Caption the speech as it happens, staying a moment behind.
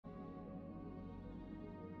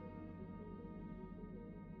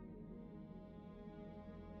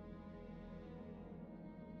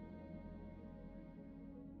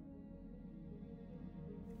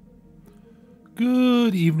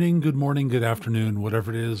Good evening, good morning, good afternoon,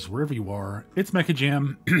 whatever it is, wherever you are. It's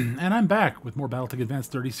MechaGM, and I'm back with more Battletech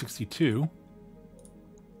Advanced 3062.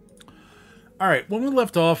 Alright, when we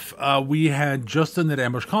left off, we had just done that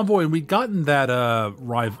ambush convoy, and we'd gotten that,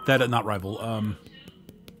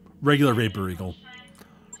 regular Vapor Eagle.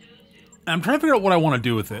 And I'm trying to figure out what I want to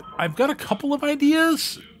do with it. I've got a couple of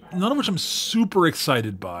ideas, none of which I'm super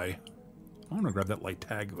excited by. I want to grab that light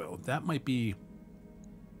tag, though. That might be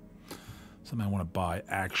something I want to buy,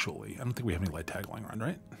 actually. I don't think we have any light tag lying around,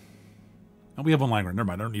 right? Oh, we have one lying around. Never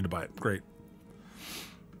mind. I don't need to buy it. Great.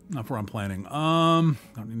 Not for what I'm planning.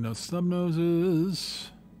 Don't need no snub noses.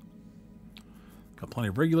 Got plenty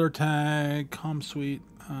of regular tag. Comm suite.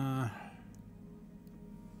 All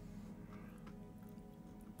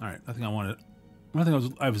right. Nothing I wanted. Nothing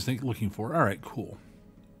I was looking for. All right. Cool.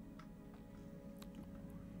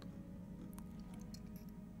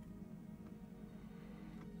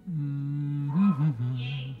 I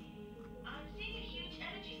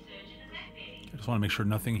just want to make sure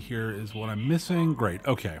nothing here is what I'm missing. Great.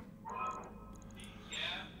 Okay.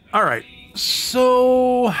 All right.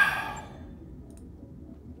 So,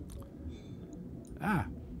 that's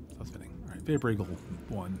fitting. All right. Vapor Eagle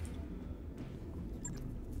 1.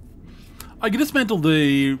 I can dismantle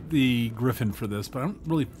the Griffin for this, but I don't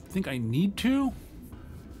really think I need to.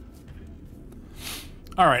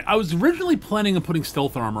 All right, I was originally planning on putting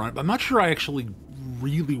stealth armor on it, but I'm not sure I actually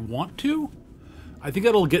really want to. I think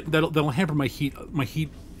that'll hamper my heat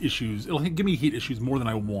issues. It'll give me heat issues more than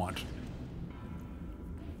I want.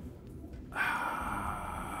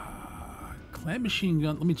 Clan machine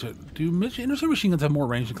gun. Let me check. Do interceptor machine guns have more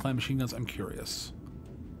range than clan machine guns? I'm curious.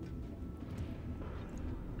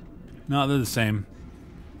 No, they're the same.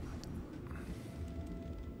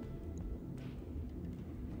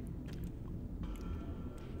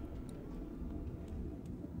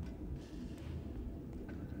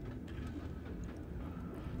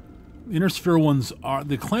 The inner sphere ones are,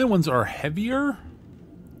 the clan ones are heavier,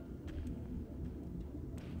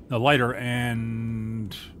 no, lighter,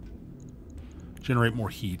 and generate more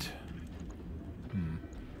heat.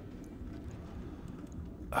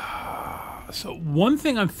 So one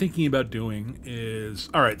thing I'm thinking about doing is,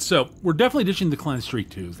 all right, so we're definitely ditching the clan streak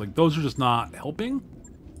 2s. Like, those are just not helping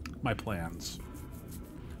my plans.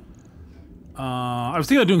 I was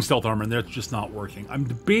thinking of doing stealth armor, and that's just not working. I'm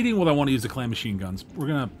debating whether I want to use the clan machine guns. We're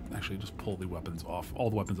going to actually just pull the weapons off,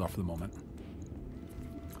 all the weapons off for the moment.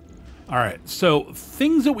 All right, so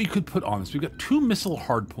things that we could put on this. We've got 2 missile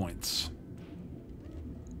hardpoints.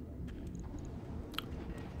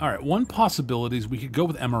 All right, one possibility is we could go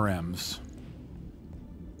with MRMs.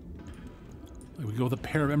 We could go with a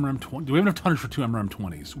pair of MRM-20. Do we have enough tonnage for 2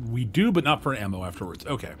 MRM-20s? We do, but not for ammo afterwards.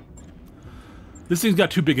 Okay. This thing's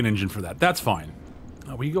got too big an engine for that. That's fine.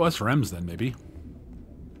 We can go SRMs then, maybe.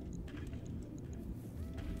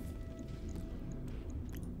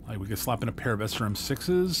 Like, we could slap in a pair of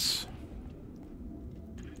SRM-6s.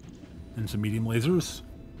 And some medium lasers.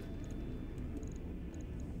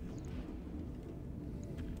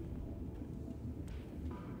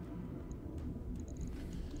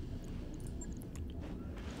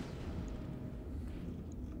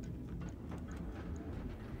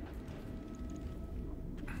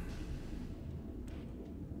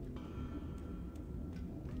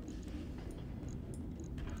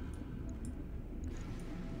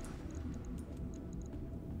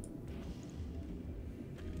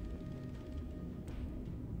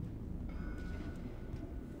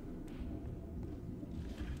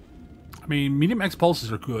 I mean, medium X pulses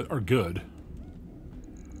are good.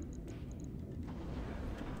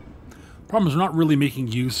 Problem is, we're not really making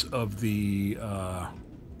use of the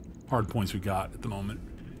hard points we got at the moment.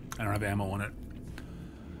 I don't have ammo on it.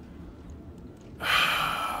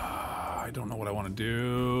 I don't know what I want to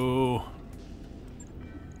do.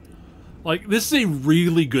 Like, this is a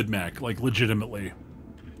really good mech, like, legitimately.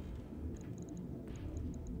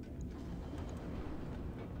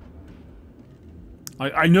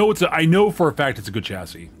 I know for a fact it's a good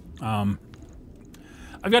chassis. I've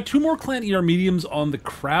got 2 more clan ER mediums on the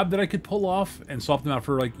crab that I could pull off and swap them out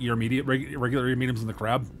for like regular ER mediums on the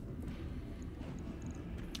crab.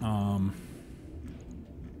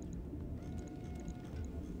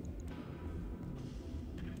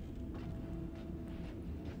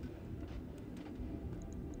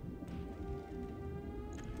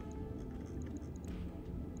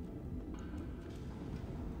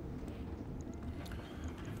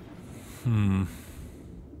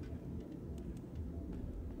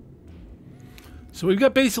 So we've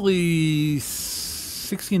got basically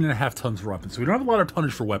 16.5 tons for weapons. So we don't have a lot of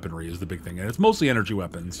tonnage for weaponry is the big thing. And it's mostly energy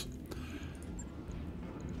weapons.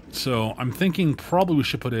 So I'm thinking probably we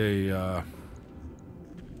should put a...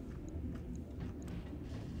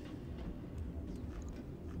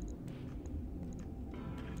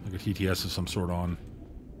 like a TTS of some sort on.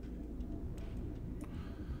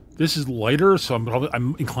 This is lighter, so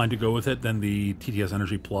I'm inclined to go with it than the TTS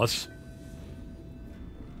Energy Plus.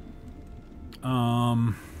 All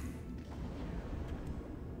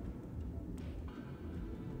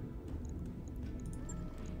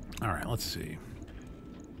right, let's see.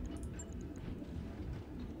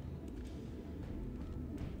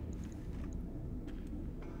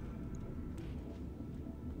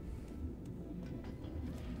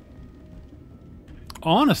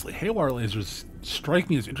 Honestly, haywire lasers strike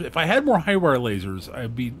me as interesting. If I had more haywire lasers,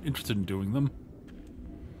 I'd be interested in doing them.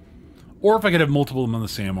 Or if I could have multiple of them on the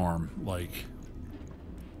same arm, like...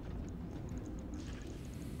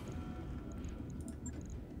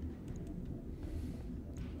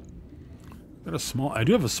 Got a small... I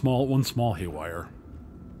do have one small haywire.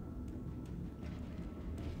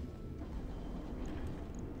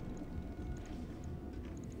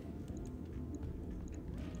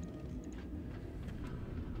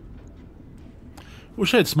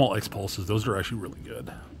 Wish I had small X pulses. Those are actually really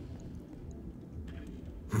good.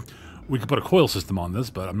 We could put a coil system on this,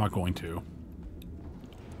 but I'm not going to.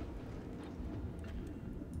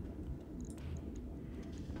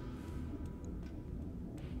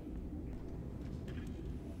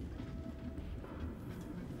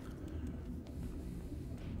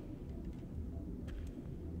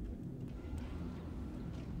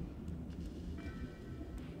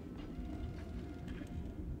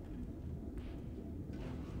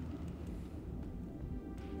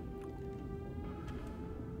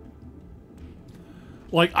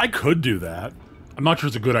 Like, I could do that. I'm not sure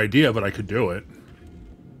it's a good idea, but I could do it.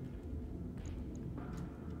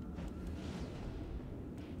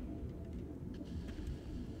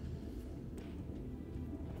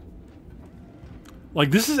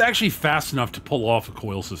 Like, this is actually fast enough to pull off a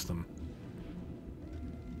coil system.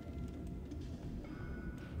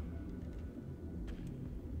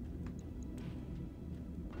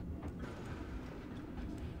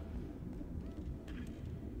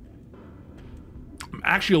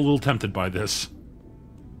 Actually a little tempted by this.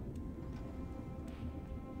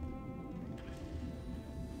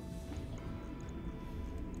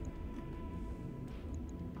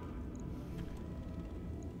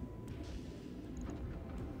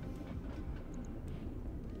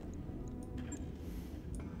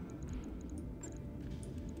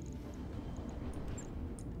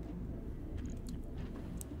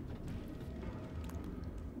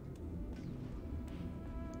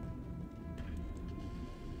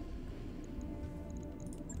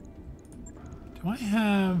 Do I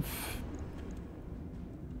have...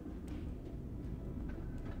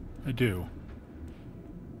 I do.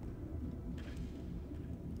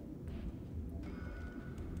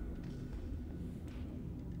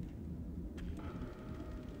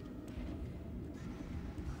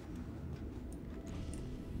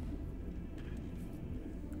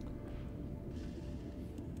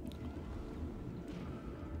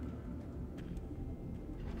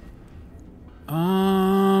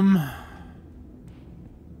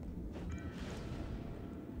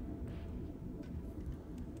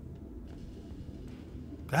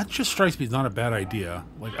 That just strikes me as not a bad idea.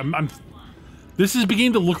 Like, this is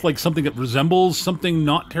beginning to look like something that resembles something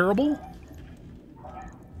not terrible.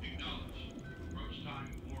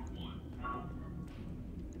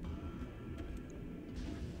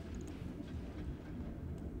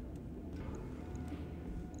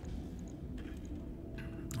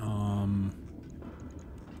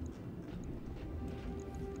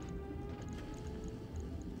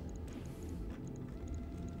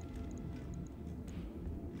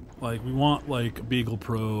 Like, we want, like, a Beagle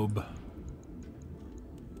probe.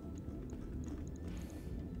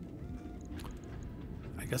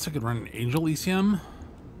 I guess I could run an Angel ECM.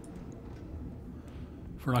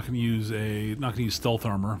 If we're not going to use stealth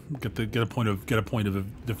armor. Get a point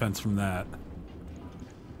of defense from that.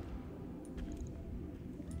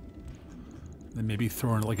 Then maybe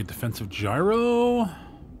throw in like a defensive gyro.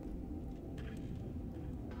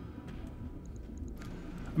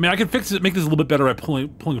 I mean, I can fix it, make this a little bit better at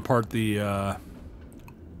pulling apart the, yeah,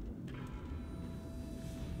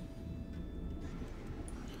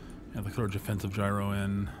 like throw a defensive gyro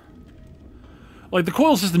in. Like, the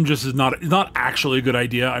coil system just is not actually a good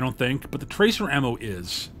idea, I don't think, but the tracer ammo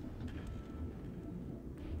is.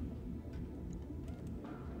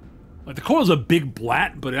 Like, the coil's a big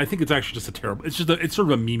blat, but I think it's actually just a terrible, it's sort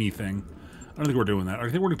of a meme thing. I don't think we're doing that. I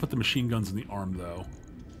think we're gonna put the machine guns in the arm, though.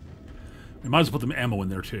 We might as well put the ammo in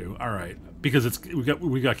there too. All right, because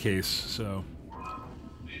we got case. So,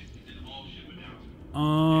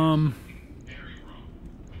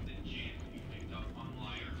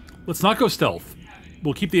 let's not go stealth.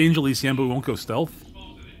 We'll keep the Angel ECM, but we won't go stealth.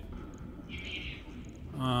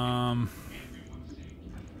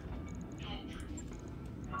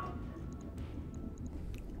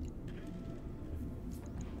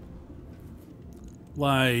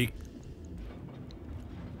 Like,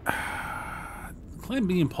 Clan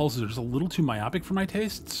B impulses are just a little too myopic for my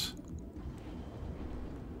tastes.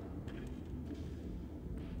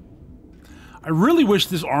 I really wish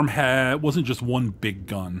this arm wasn't just one big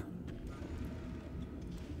gun.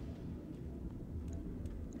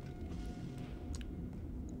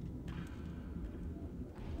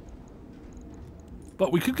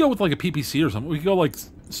 But we could go with like a PPC or something. We could go like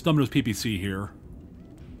Snubnose PPC here.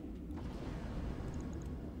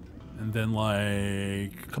 And then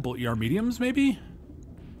like a couple of ER mediums maybe?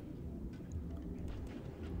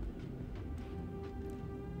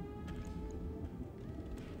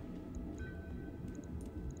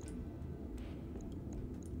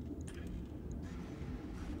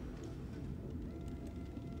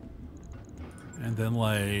 And then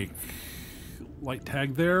like light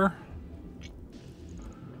tag there.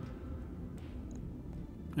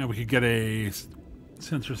 And we could get a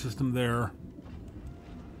sensor system there.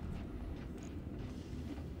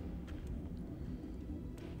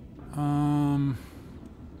 I'm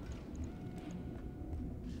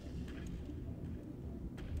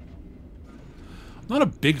not a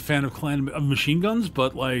big fan of machine guns,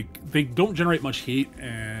 but like they don't generate much heat,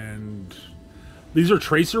 and these are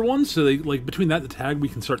tracer ones, so they like between that and the tag we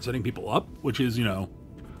can start setting people up, which is, you know,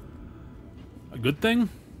 a good thing.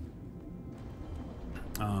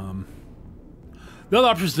 The other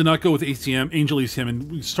option is to not go with Angel ECM, and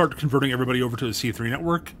we start converting everybody over to the C3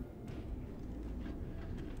 network.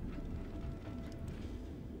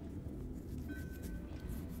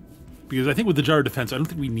 Because I think with the gyro defense, I don't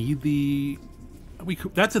think we need the...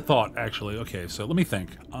 that's a thought, actually. Okay, so let me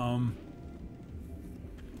think.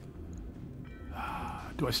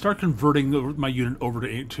 Do I start converting my unit over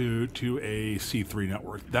to a C3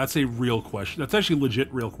 network? That's a real question. That's actually a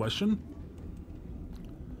legit real question.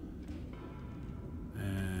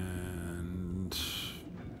 And...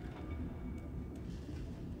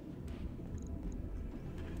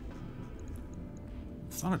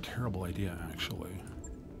 it's not a terrible idea, actually.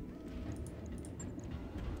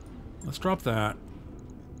 Let's drop that.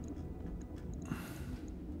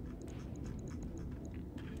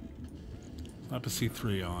 Slap a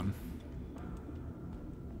C3 on.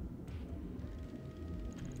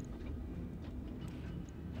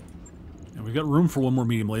 And we've got room for one more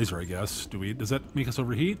medium laser, I guess. Does that make us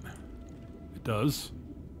overheat? It does.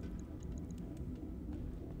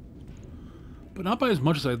 But not by as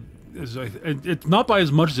much as it's not by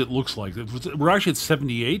as much as it looks like. We're actually at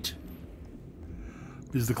 78.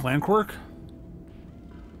 This is the clan quirk.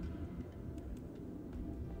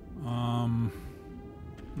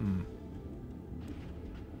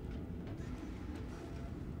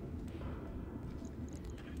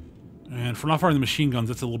 And for not firing the machine guns,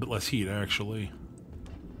 that's a little bit less heat, actually.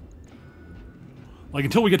 Like,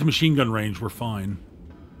 until we get to machine gun range, we're fine.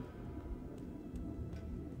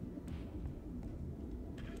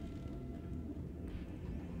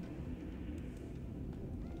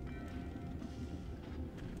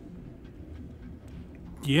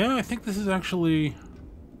 Yeah, I think this is actually...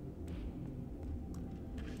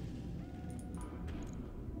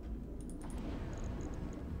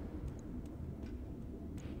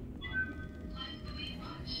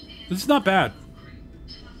 this is not bad.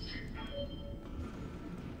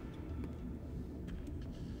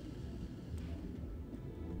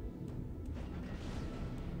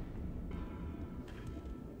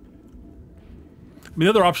 I mean, the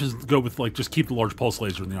other option is to go with, like, just keep the large pulse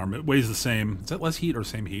laser in the arm. It weighs the same. Is that less heat or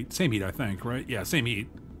same heat? Same heat, I think, right? Yeah, same heat.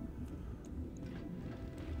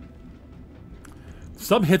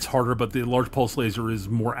 Sub hits harder, but the large pulse laser is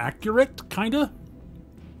more accurate, kinda.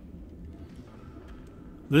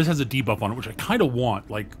 This has a debuff on it, which I kind of want.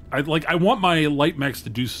 I want my light mechs to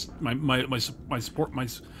do my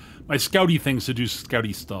scouty things to do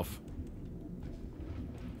scouty stuff.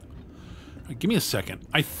 Right, give me a second.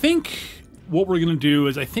 I think what we're gonna do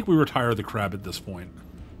is I think we retire the crab at this point.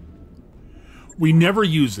 We never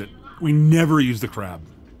use it. We never use the crab.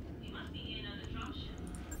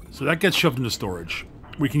 So that gets shoved into storage.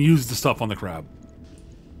 We can use the stuff on the crab.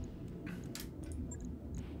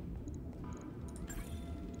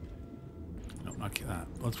 That.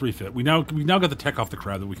 Let's refit. We now got the tech off the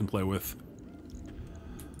crab that we can play with.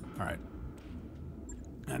 All right.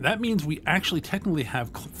 And And that means we actually technically have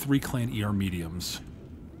 3 clan ER mediums.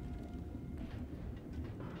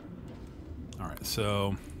 Alright,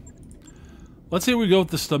 so... let's say we go with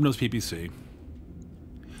the Stubnose PPC.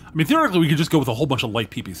 I mean, theoretically, we could just go with a whole bunch of light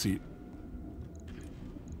PPC.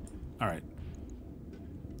 Alright.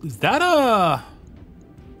 Is that a...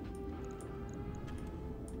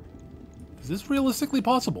 is this realistically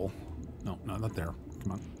possible? No, no, not there.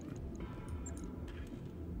 Come on.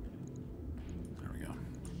 There we go.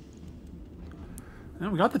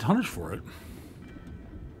 And we got the tonnage for it.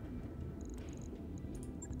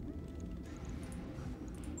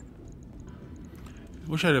 I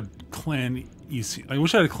wish I had a clan EC. I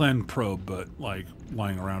wish I had a clan probe, but like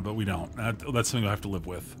lying around, but we don't. That's something I have to live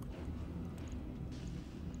with.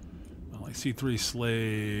 Well, like C3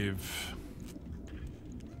 slave.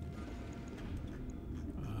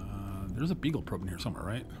 There's a beagle probe in here somewhere,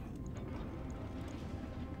 right?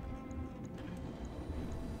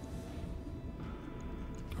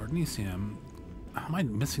 Ardenesium. How am I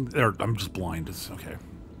missing? There, I'm just blind. It's okay.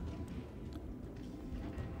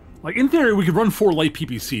 Like, in theory, we could run 4 light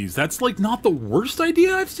PPCs. That's, like, not the worst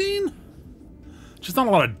idea I've seen. Just not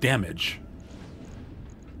a lot of damage.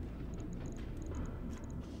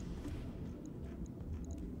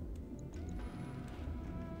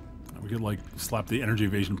 We could, like, slap the energy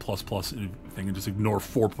evasion plus thing and just ignore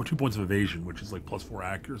 2 points of evasion, which is, like, +4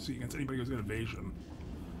 accuracy against anybody who's got evasion.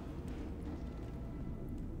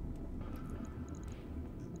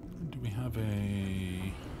 Do we have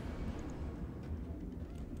a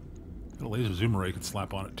laser zoom array could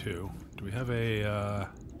slap on it too? Do we have a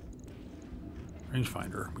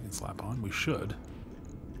rangefinder we can slap on? We should.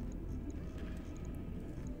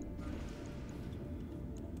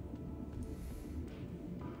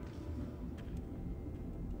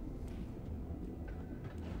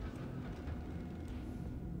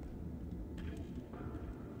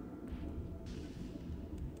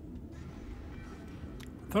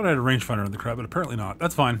 Thought I had a rangefinder in the crowd, but apparently not.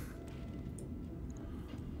 That's fine.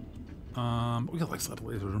 We could like slap a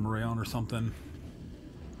laser zoom array on or something.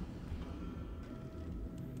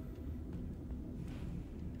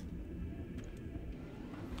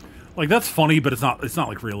 Like, that's funny, but it's not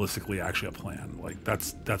like realistically actually a plan. Like,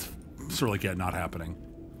 that's sort of like, yeah, not happening.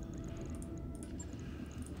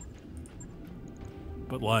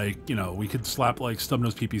 But like, you know, we could slap like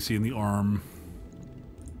Stubnose PPC in the arm.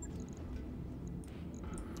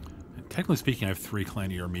 And technically speaking, I have 3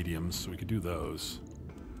 clan ER mediums, so we could do those.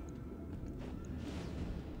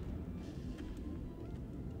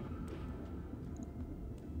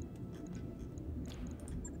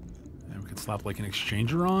 Slap like an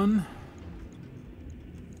exchanger on.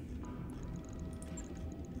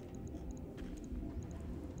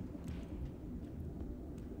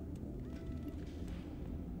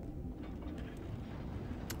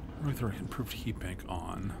 Or we throw an improved heat bank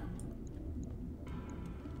on.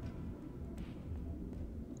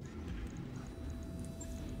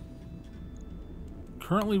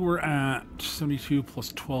 Currently we're at 72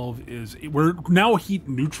 plus 12 is... we're now heat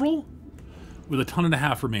neutral with a ton and a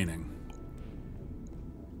half remaining.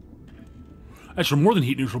 Actually, more than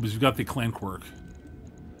heat neutral because we've got the clan quirk.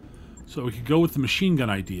 So we could go with the machine gun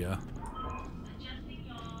idea. Adjusting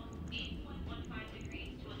yaw 8.15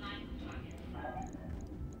 degrees to align with target.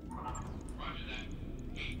 Roger that.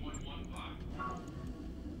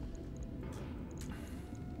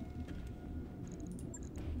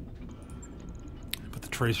 8.15. Put the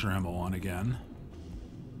tracer ammo on again.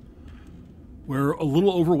 We're a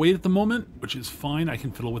little overweight at the moment, which is fine. I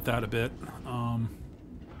can fiddle with that a bit.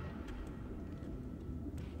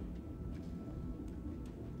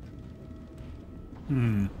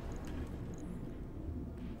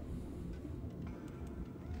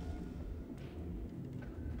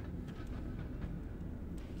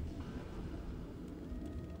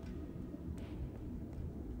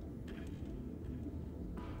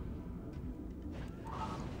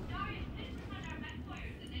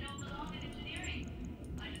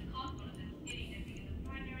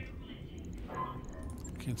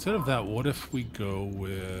 Okay, instead of that, what if we go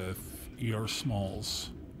with ER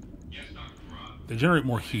smalls? Yes, Dr. Rob. They generate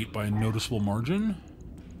more heat by a noticeable margin.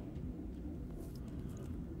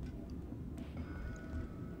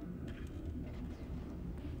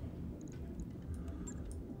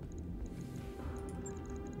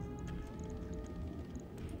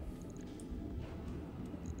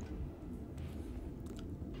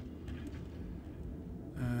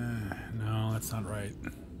 No, that's not right.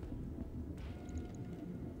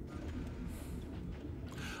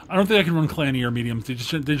 I don't think I can run clan ER mediums. They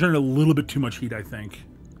generate a little bit too much heat, I think.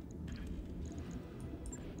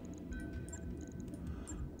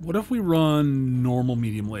 What if we run normal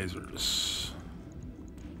medium lasers?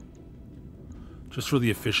 Just for the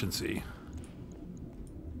efficiency.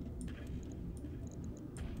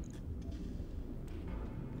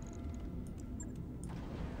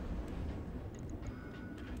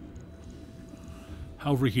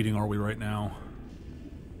 How overheating are we right now?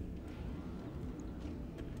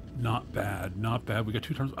 Not bad, not bad. We got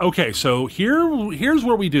 2 turns. Okay, so here's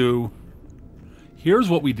what we do. Here's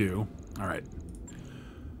what we do. All right.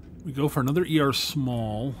 We go for another ER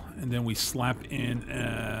small, and then we slap in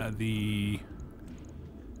the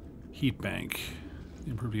heat bank,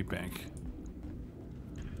 improved heat bank.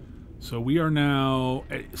 So we are now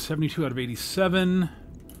at 72 out of 87,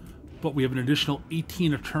 but we have an additional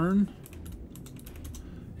 18 a turn.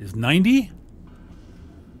 Is 90?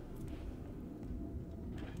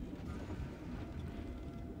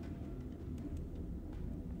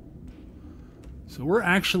 So we're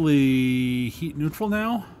actually heat neutral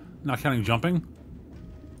now, not counting jumping.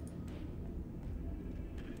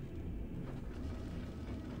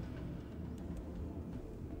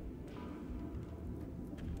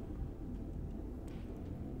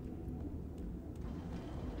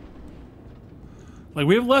 Like,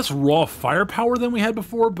 we have less raw firepower than we had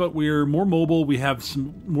before, but we're more mobile. We have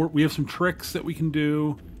some tricks that we can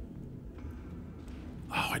do.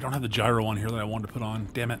 Oh, I don't have the gyro on here that I wanted to put on.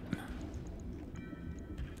 Damn it.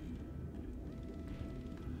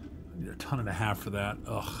 I need a ton and a half for that.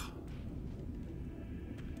 Ugh.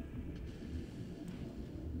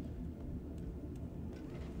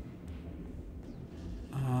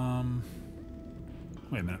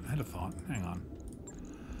 Wait a minute. I had a thought. Hang on.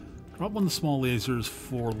 Drop one of the small lasers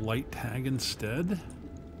for light tag instead.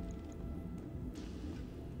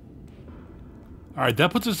 Alright,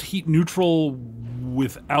 that puts us heat neutral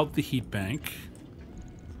without the heat bank.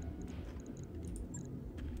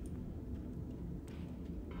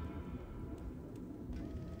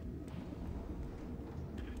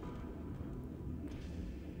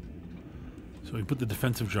 So we put the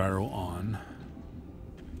defensive gyro on.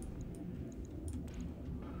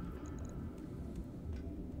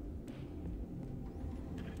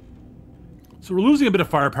 So we're losing a bit of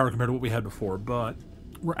firepower compared to what we had before, but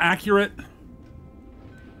we're accurate.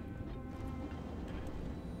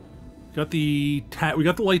 Got the tag. We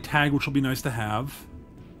got the light tag, which will be nice to have.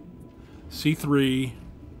 C3.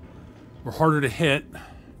 We're harder to hit.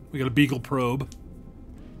 We got a beagle probe.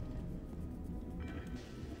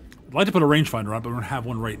 I'd like to put a rangefinder on, but we don't have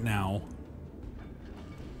one right now.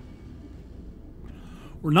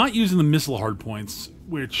 We're not using the missile hardpoints,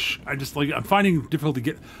 which I just like. I'm finding difficult to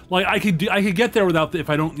get. Like I could get there without the,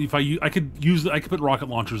 I could put rocket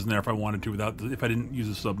launchers in there if I wanted to without if I didn't use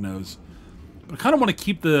a sub nose. But I kind of want to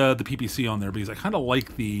keep the PPC on there because I kind of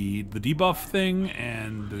like the debuff thing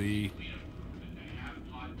and the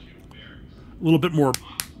a little bit more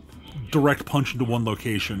direct punch into one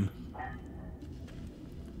location.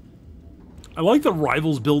 I like the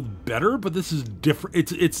Rivals build better, but this is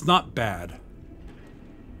different. It's not bad.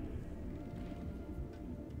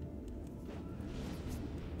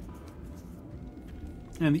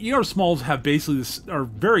 And the ER smalls have basically this, are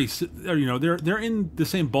very, you know, they're in the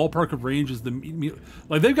same ballpark of range as the,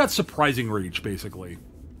 like they've got surprising reach basically.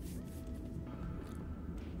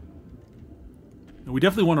 And we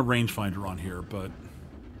definitely want a rangefinder on here, but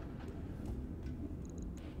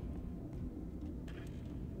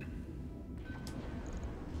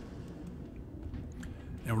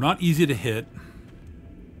and we're not easy to hit. I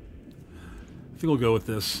think we'll go with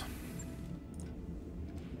this.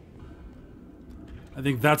 I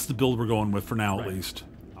think that's the build we're going with for now, at least.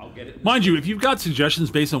 I'll get it. Mind you, if you've got suggestions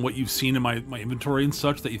based on what you've seen in my inventory and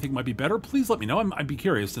such that you think might be better, please let me know. I'd be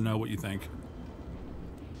curious to know what you think.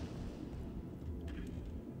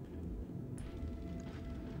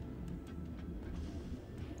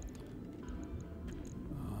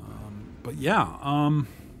 But yeah,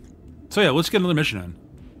 so yeah, let's get another mission in.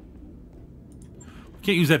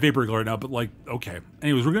 Can't use that vapor eagle right now, but like, okay.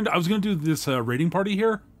 Anyways, I was gonna do this raiding party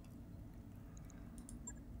here.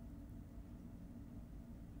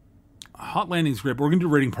 Hot landing's great, but we're gonna do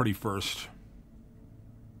raiding party first.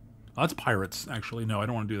 Oh, that's pirates, actually. No, I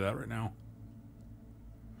don't want to do that right now.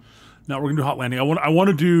 No, we're gonna do hot landing. I want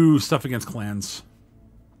to do stuff against clans.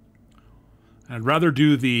 And I'd rather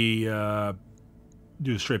do the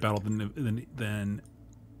straight battle than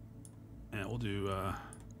yeah, we'll do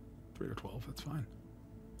 3 or 12. That's fine.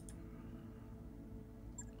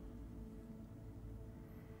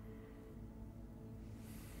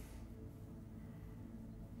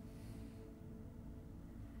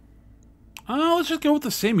 Let's just go with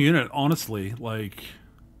the same unit, honestly. Like,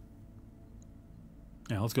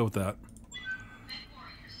 yeah, let's go with that.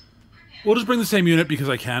 We'll just bring the same unit because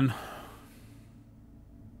I can.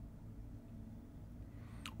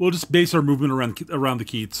 We'll just base our movement around the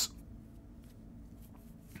Keats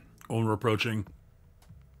when we're approaching.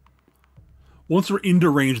 Once we're into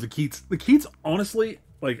range, the Keats, honestly,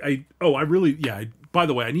 like by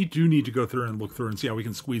the way, I do need to go through and look through and see how we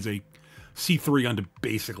can squeeze a C3 onto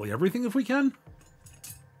basically everything if we can.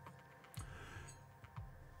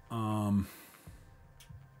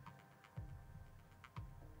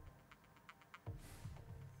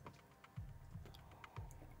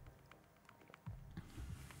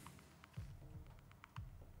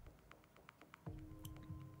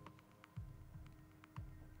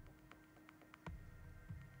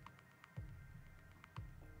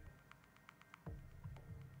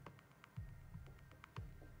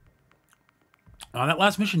 That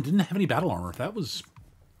last mission didn't have any battle armor. That was...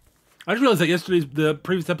 I just realized that the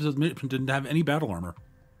previous episode's mission didn't have any battle armor.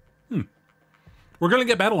 We're going to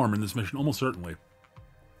get battle armor in this mission, almost certainly.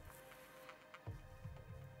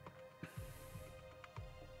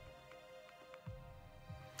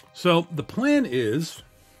 So, the plan is...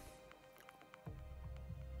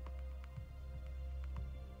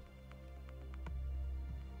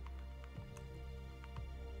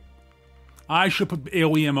 I should put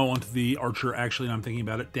AoE ammo onto the archer, actually, and I'm thinking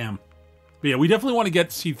about it. Damn. But yeah, we definitely want to get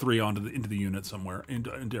C3 into the unit somewhere,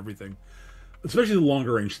 into everything. Especially the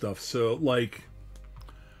longer range stuff, so, like...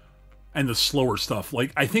 And the slower stuff.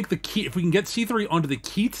 Like, I think if we can get C3 onto the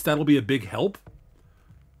Keats, that'll be a big help.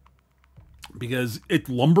 Because it's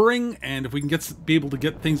lumbering, and if we can be able to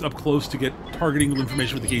get things up close to get targeting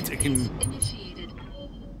information with the Keats, it can...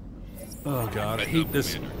 Oh god, I hate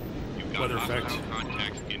this weather effect.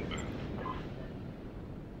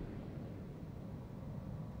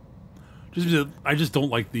 Just because I just don't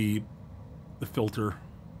like the filter.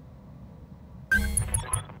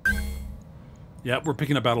 Yeah, we're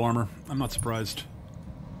picking up battle armor. I'm not surprised.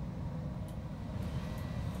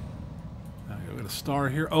 We got a star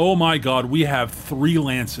here. Oh my god, we have 3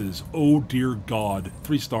 lances. Oh dear god.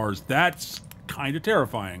 3 stars. That's kind of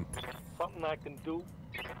terrifying. Something I can do.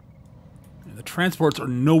 Yeah, the transports are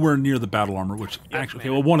nowhere near the battle armor, which actually... Okay,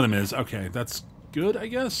 well, one of them is. Okay, that's good, I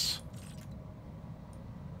guess.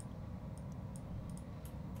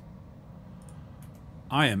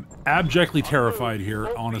 I am abjectly terrified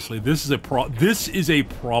here, honestly. This is a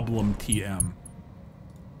problem, TM.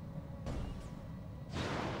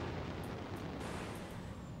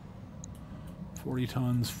 $40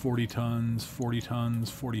 tons, 40 tons, 40 tons,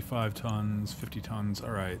 45 tons, 50 tons.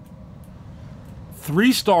 All right.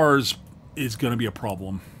 3 stars is going to be a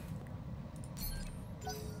problem.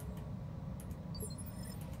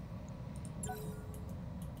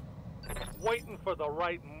 Waiting for the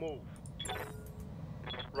right move.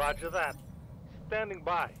 Roger that. Standing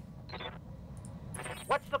by.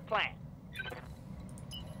 What's the plan?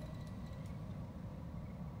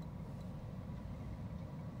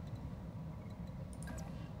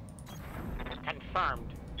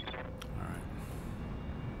 Confirmed. All right.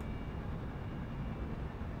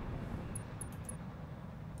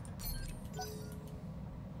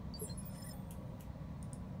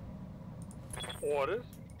 Orders.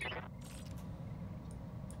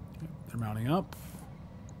 They're mounting up.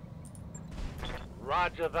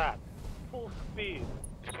 Roger that. Full speed.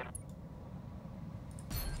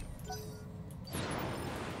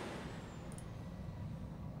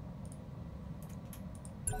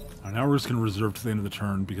 Now we're just going to reserve to the end of the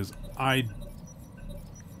turn because I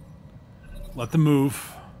let them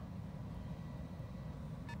move.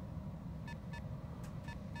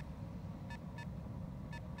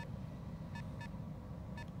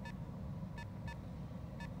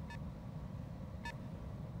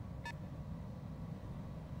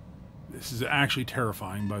 This is actually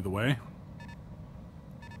terrifying, by the way.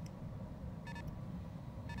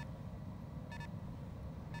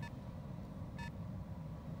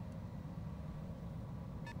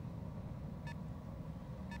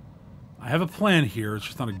 I have a plan here, it's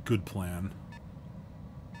just not a good plan.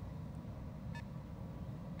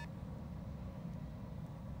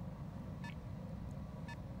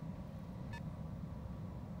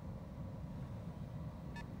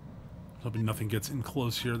 Hoping nothing gets in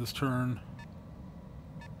close here this turn.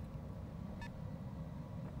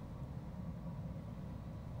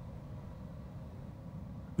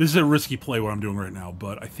 This is a risky play what I'm doing right now,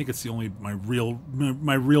 but I think it's the only my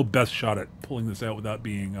real best shot at pulling this out without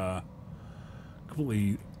being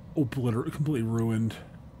completely ruined.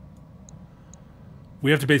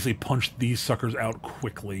 We have to basically punch these suckers out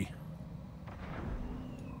quickly.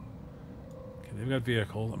 They've got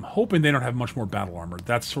vehicles. I'm hoping they don't have much more battle armor.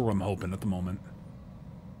 That's sort of what I'm hoping at the moment.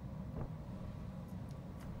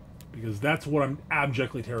 Because that's what I'm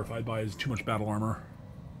abjectly terrified by, is too much battle armor.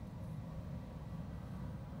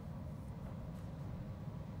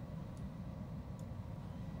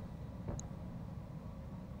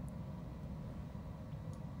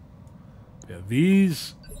 Yeah,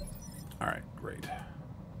 these... Alright, great.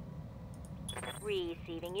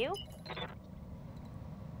 Receiving you.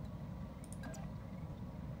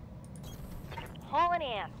 Hauling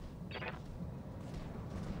in.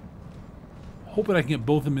 Hoping I can get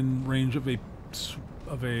both of them in range of a...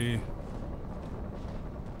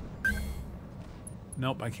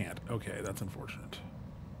 Nope, I can't. Okay, that's unfortunate.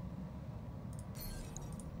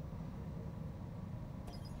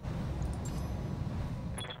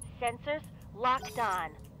 Sensors locked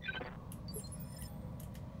on.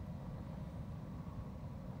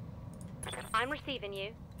 I'm receiving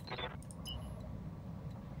you.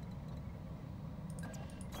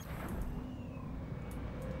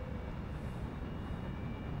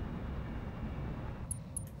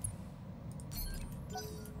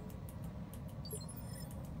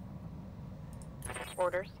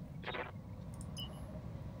 Orders.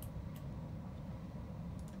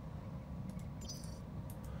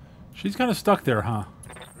 She's kind of stuck there, huh?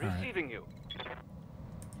 Receiving you.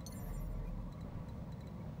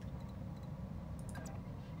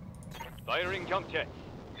 Firing jump jets.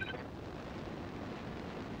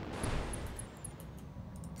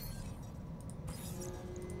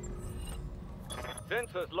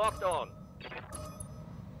 Sensors locked on.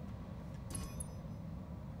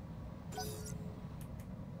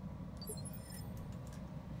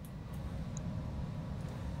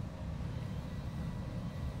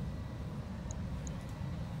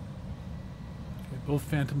 Both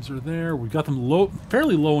Phantoms are there. We got them low,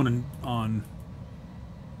 fairly low on.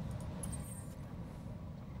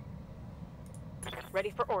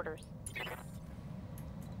 Ready for orders.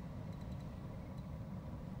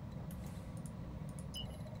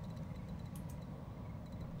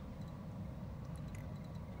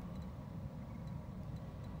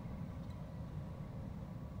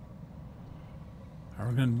 We're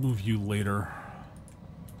going to move you later.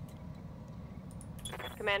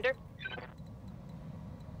 Commander.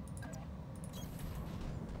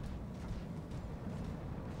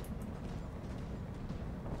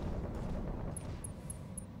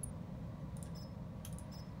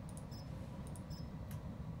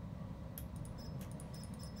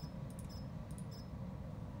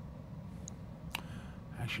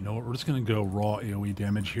 Actually, you know what? We're just going to go raw AoE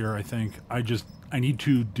damage here, I think. I need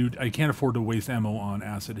to do... I can't afford to waste ammo on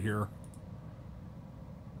acid here.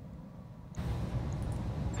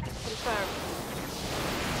 Confirmed.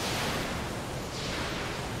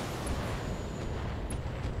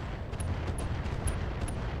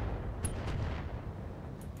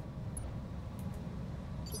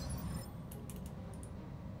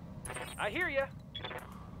 I hear ya.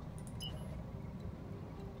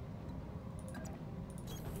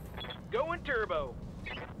 Going turbo.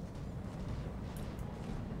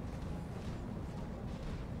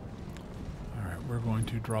 Alright, we're going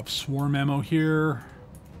to drop swarm ammo here.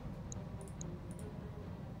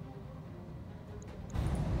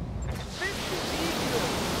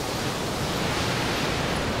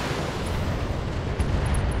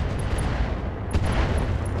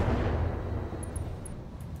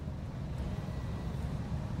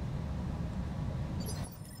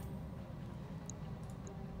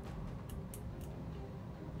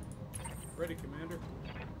 Ready, Commander.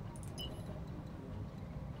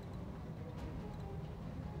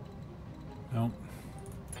 No.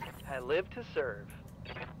 I live to serve.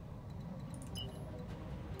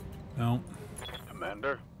 No.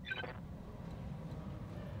 Commander.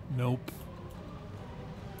 Nope.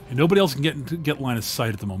 And nobody else can get line of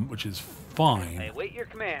sight at the moment, which is fine. I await your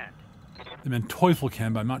command. The Teufel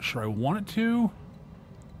can, but I'm not sure I want it to.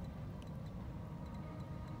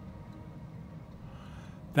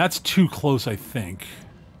 That's too close, I think.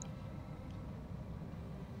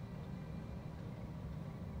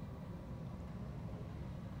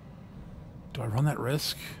 Do I run that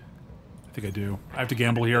risk? I think I do. I have to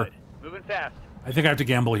gamble here. Good. Moving fast. I think I have to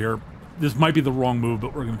gamble here. This might be the wrong move,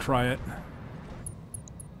 but we're going to try it.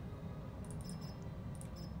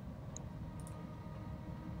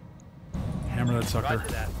 Hammer that sucker. Roger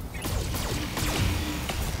that.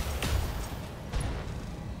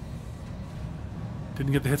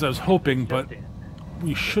 Didn't get the hits I was hoping, but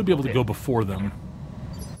we should be able to go before them.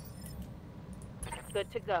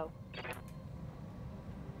 Good to go.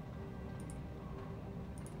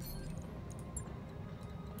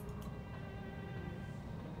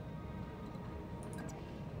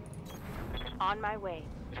 On my way.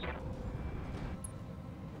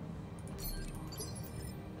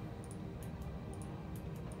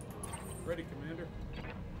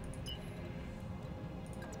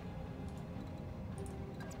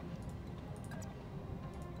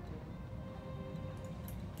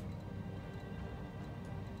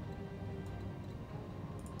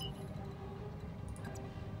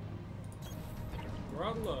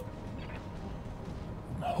 Throttle up.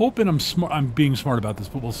 I'm hoping I'm smart. I'm being smart about this,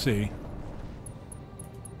 but we'll see.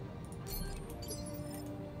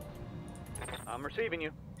 I'm receiving you.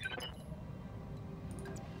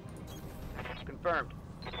 Confirmed.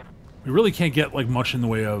 We really can't get like much in the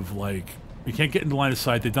way of like we can't get into line of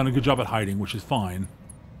sight. They've done a good job at hiding, which is fine.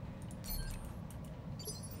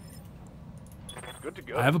 Good to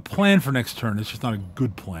go. I have a plan for next turn. It's just not a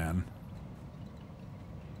good plan.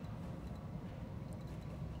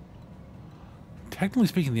 Technically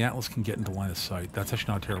speaking, the Atlas can get into line of sight. That's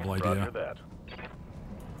actually not a terrible idea. Roger that.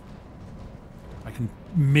 I can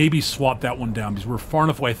maybe swap that one down because we're far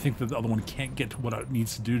enough away. I think that the other one can't get to what it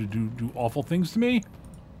needs to do awful things to me.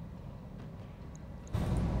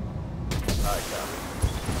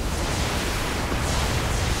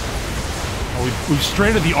 Oh, we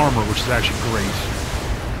straightened the armor, which is actually great.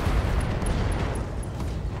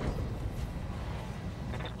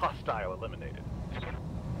 Hostile eliminated.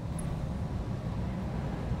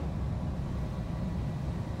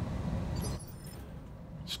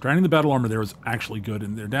 Stranding the battle armor there is actually good,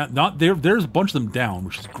 and they're down. Not there. There's a bunch of them down,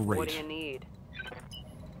 which is great. What do you need?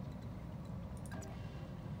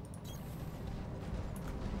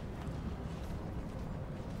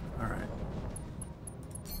 All right.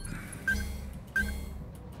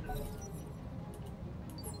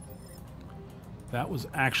 That was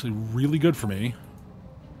actually really good for me.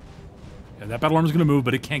 Yeah, that battle armor is going to move,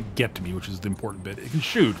 but it can't get to me, which is the important bit. It can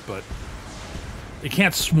shoot, but it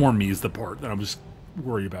can't swarm me is the part that I'm just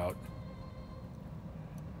worried about.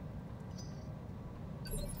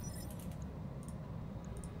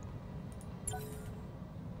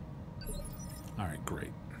 All right,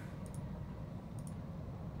 great.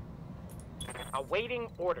 Awaiting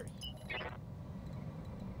orders.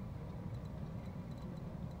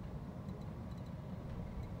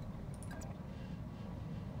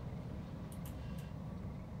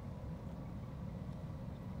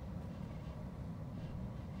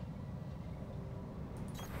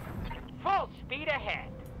 Full speed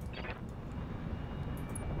ahead.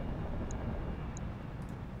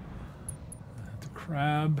 The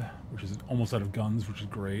crab, which is almost out of guns, which is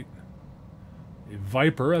great. A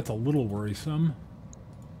viper, that's a little worrisome.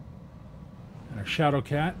 And a shadow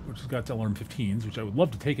cat, which has got LRM-15s, which I would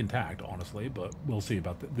love to take intact, honestly, but we'll see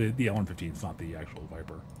about the LRM-15s, not the actual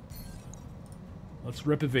viper. Let's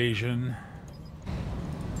rip evasion.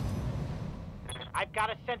 I've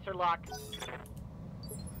got a sensor lock.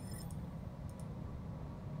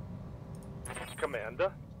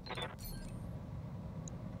 Commander.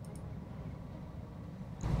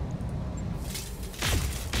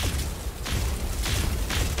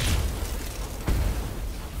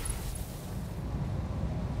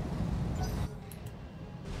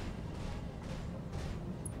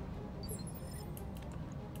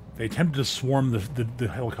 They attempted to swarm the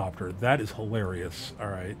helicopter. That is hilarious. All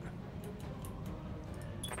right.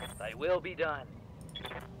 They will be done.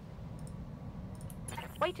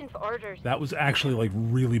 Waiting for orders. That was actually, like,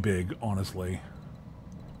 really big, honestly.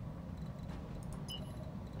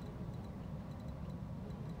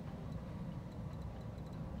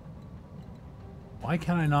 Why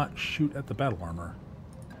can I not shoot at the battle armor?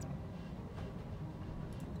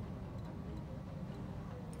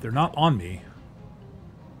 They're not on me.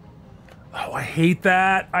 Oh, I hate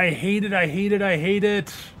that. I hate it. I hate it. I hate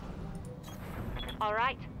it. All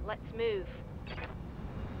right, let's move.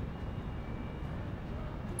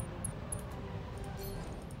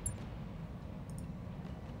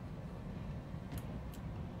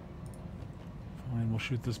 Fine, we'll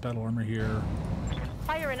shoot this battle armor here.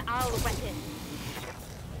 Fire an owl weapon.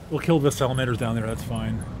 We'll kill the salamanders down there. That's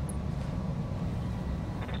fine.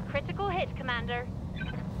 Critical hit, Commander.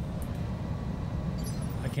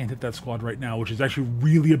 I can't hit that squad right now, which is actually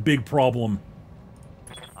really a big problem.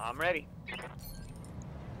 I'm ready.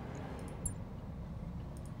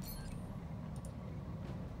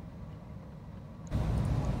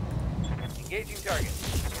 Engaging target.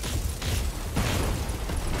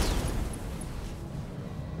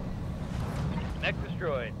 Mech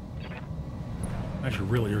destroyed. I'm actually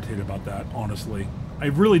really irritated about that, honestly. I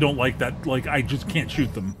really don't like that. Like, I just can't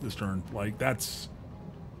shoot them this turn. Like, that's...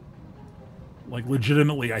 like,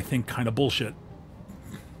 legitimately, I think, kind of bullshit.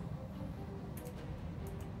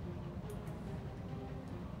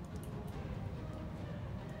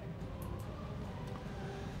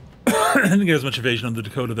 I didn't get as much evasion on the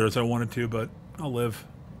Dakota there as I wanted to, but I'll live.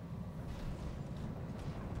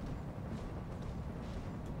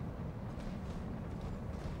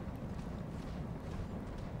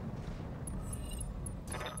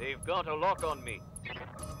 They've got a lock on me.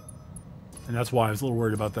 And that's why I was a little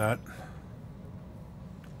worried about that.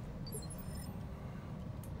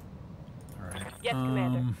 Yes,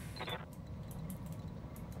 Commander.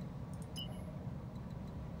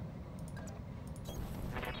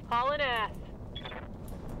 Hauling ass.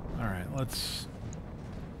 All right, let's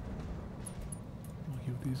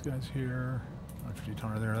keep these guys here. Electricity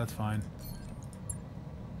toner there. That's fine.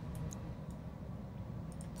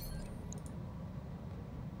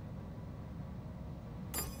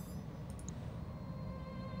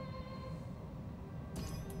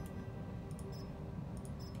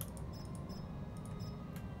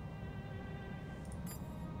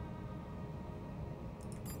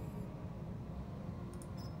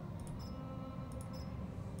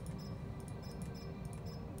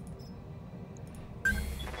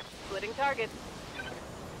 Splitting targets.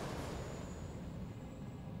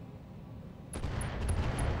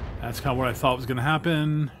 That's kind of what I thought was going to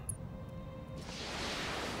happen.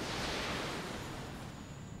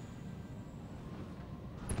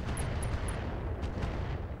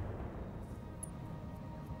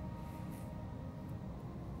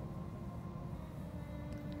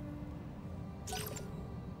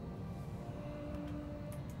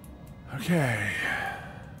 Okay.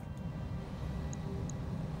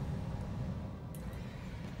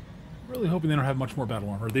 Really hoping they don't have much more battle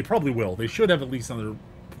armor. They probably will. They should have at least another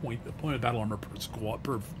point of battle armor per squad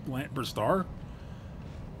per star.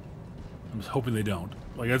 I'm just hoping they don't.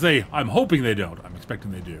 Like I say, I'm hoping they don't. I'm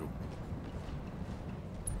expecting they do.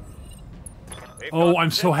 Oh,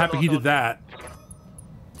 I'm so happy he did that.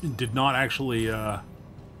 Did not actually.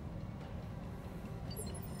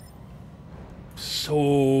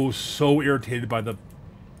 So irritated by the.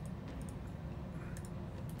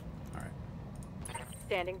 All right.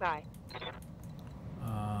 Standing by.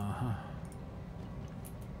 Uh-huh.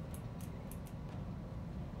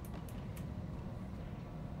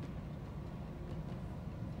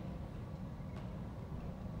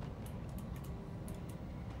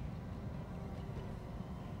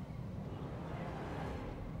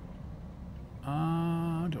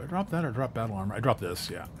 Do I drop that or drop battle armor? I drop this,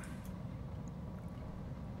 yeah.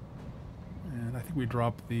 And I think we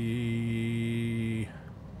drop the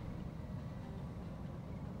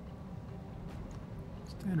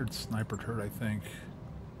standard sniper turret, I think.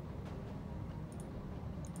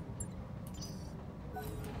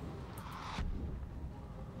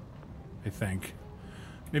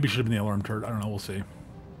 Maybe it should have been the alarm turret. I don't know. We'll see.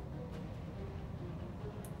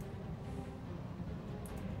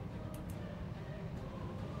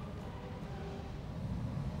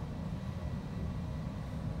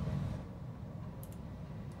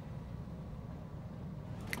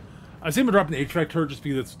 I was thinking about dropping the HVAC turret just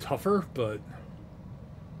because it's tougher, but...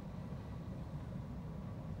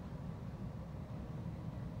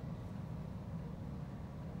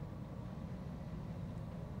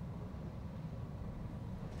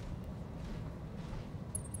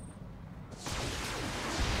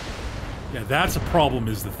 yeah, that's a problem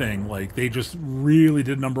is the thing. Like, they just really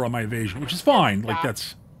did a number on my evasion, which is fine. Like,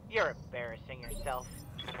 that's... You're embarrassing yourself.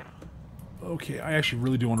 Okay, I actually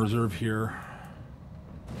really do want to reserve here.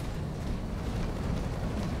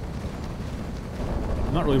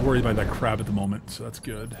 I'm not really worried about that crab at the moment, so that's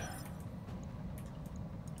good.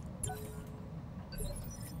 You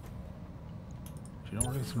know,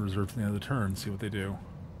 we're just going to reserve to the end of the turn, see what they do.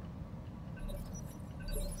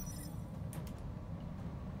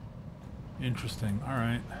 Interesting. All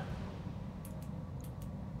right.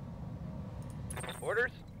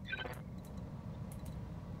 Orders?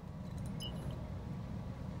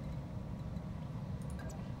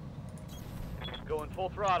 Going full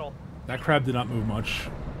throttle. That crab did not move much.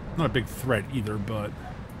 Not a big threat either, but...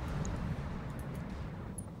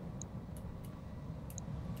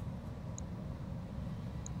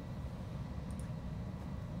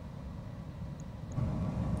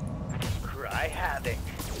 Cry havoc.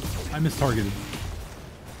 I mistargeted.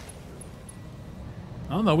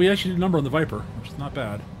 Oh no, we actually did a number on the Viper, which is not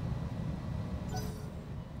bad.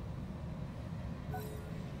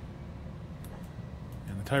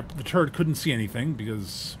 And the turret couldn't see anything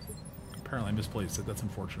because apparently I misplaced it. That's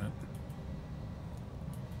unfortunate.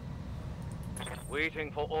 Waiting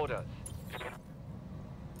for orders.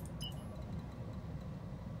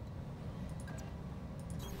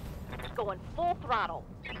 Going full throttle.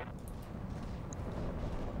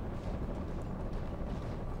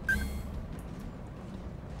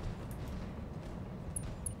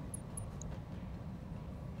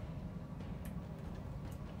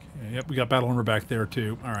 Okay, yep, we got battle armor back there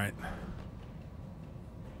too. All right.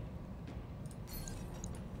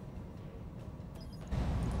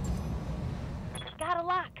 Got a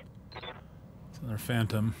lock. It's another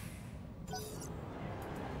Phantom.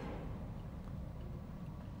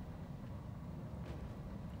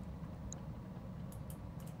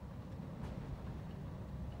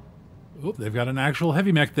 Oh, they've got an actual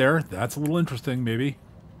heavy mech there. That's a little interesting, maybe.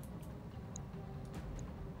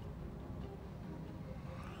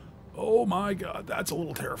 Oh my god, that's a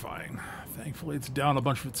little terrifying. Thankfully, it's down a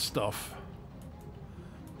bunch of its stuff.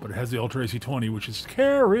 But it has the Ultra AC-20, which is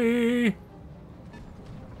scary.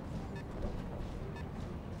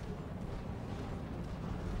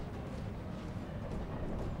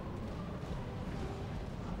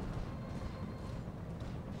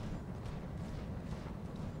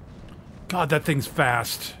 God, that thing's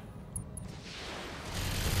fast.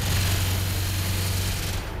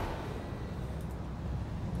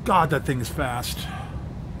 God, that thing's fast.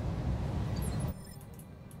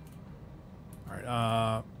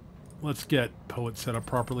 Alright, let's get Poet set up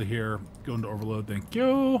properly here. Go into overload, thank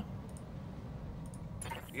you.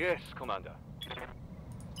 Yes, Commander.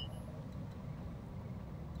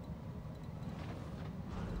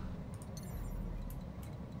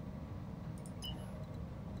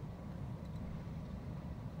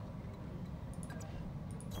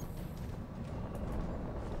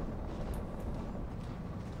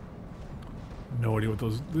 No idea what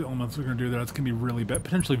those elements are going to do there. That's going to be really bad,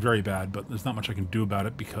 potentially very bad, but there's not much I can do about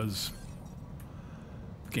it because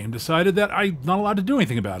the game decided that I'm not allowed to do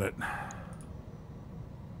anything about it.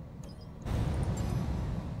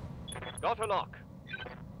 Got a lock.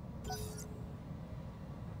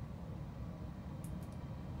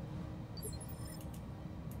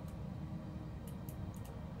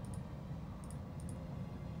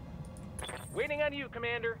 Waiting on you,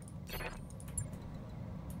 Commander.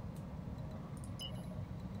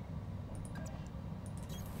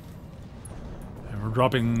 And we're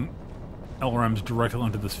dropping LRMs directly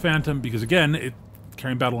onto this Phantom because, again, it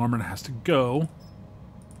carrying battle armor and it has to go.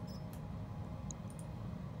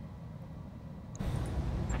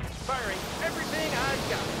 Firing everything I've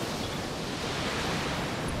got.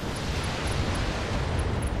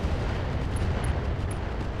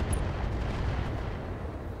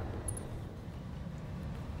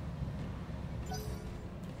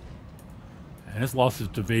 And it's lost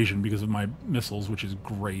its evasion because of my missiles, which is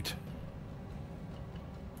great.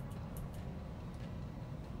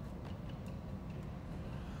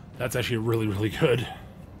 That's actually really, really good.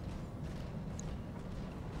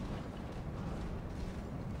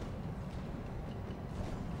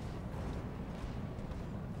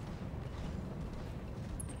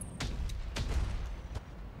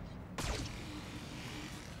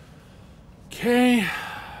 Okay.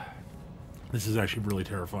 This is actually really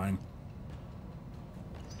terrifying.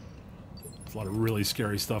 There's a lot of really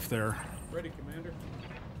scary stuff there. Ready, Commander.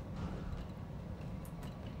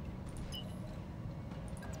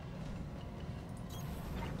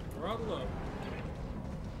 Throttle up.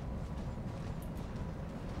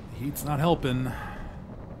 The heat's not helping. Not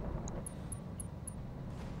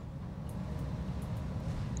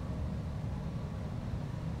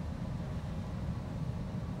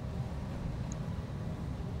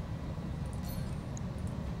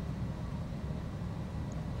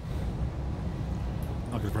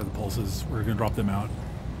gonna fire the pulses. We're gonna drop them out.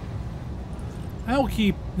 I'll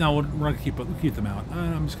keep. No, we're not gonna we'll keep them out.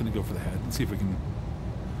 I'm just gonna go for the head and see if we can.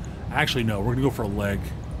 Actually, no. We're gonna go for a leg.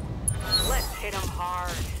 Let's hit him hard.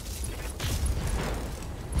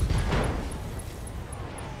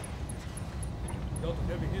 Dealt a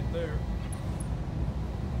heavy hit there.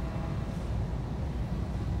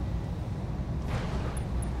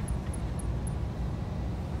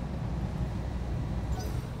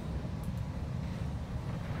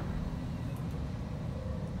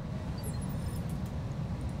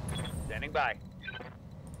 Standing by.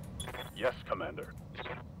 Yes, Commander.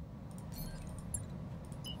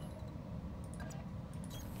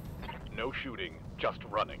 No shooting, just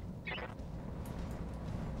running.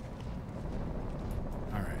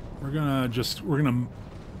 All right, we're gonna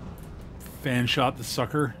fan shot the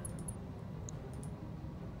sucker.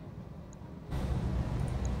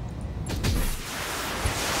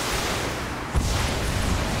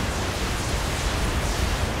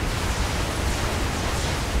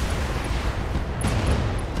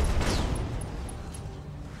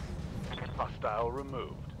 Hostile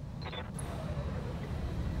removed.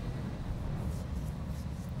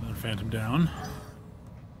 Another Phantom down.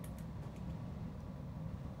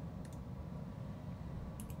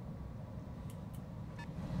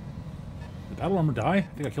 Did the battle armor die? I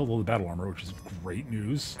think I killed all the battle armor, which is great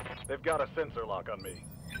news. They've got a sensor lock on me.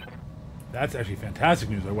 That's actually fantastic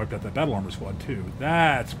news. I wiped out that battle armor squad too.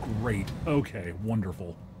 That's great. Okay,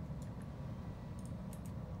 wonderful.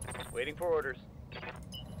 Waiting for orders.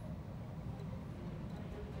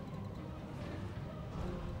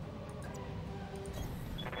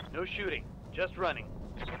 No shooting, just running.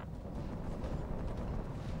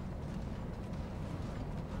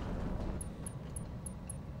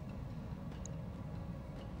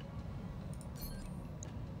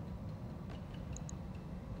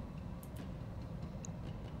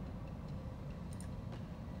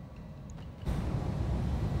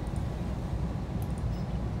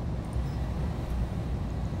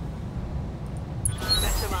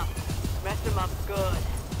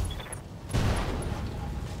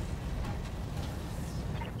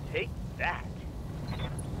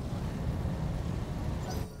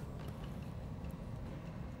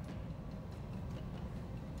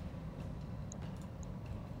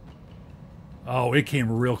 Oh, it came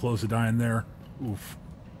real close to dying there. Oof.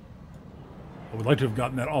 I would like to have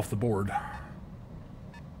gotten that off the board.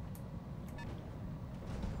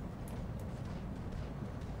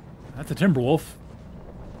 That's a Timberwolf.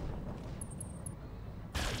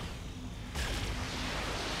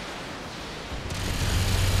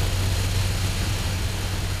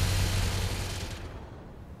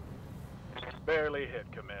 Barely hit,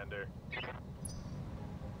 Commander.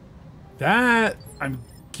 That, I'm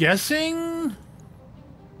guessing?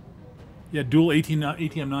 Yeah, dual ATM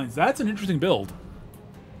 9s. That's an interesting build.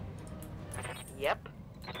 Yep.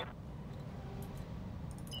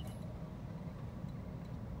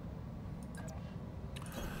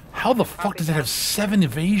 How the fuck does it have 7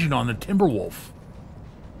 evasion on the Timberwolf?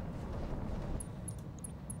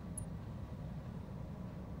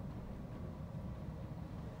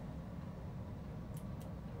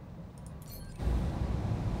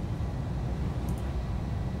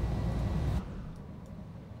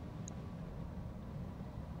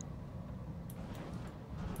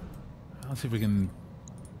 Let's see if we can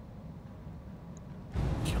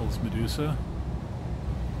kill this Medusa.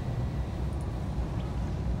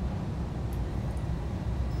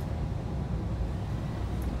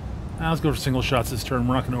 Let's go for single shots this turn.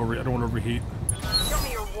 We're not going to I don't want to overheat. Show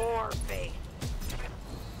me your war face.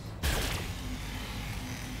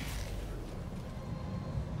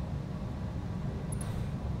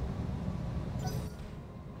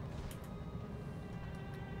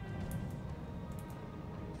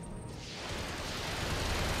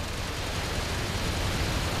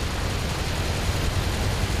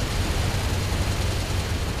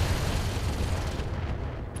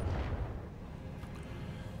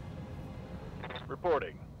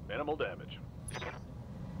 Reporting. Minimal damage.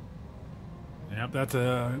 Yep, that's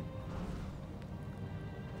a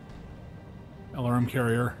LRM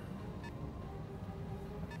carrier.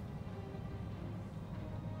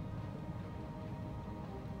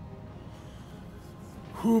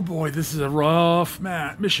 Oh boy, this is a rough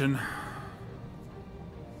mission.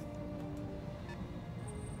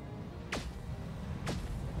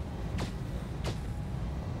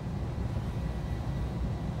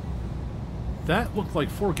 That looked like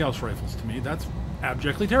 4 Gauss rifles to me. That's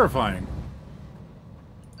abjectly terrifying.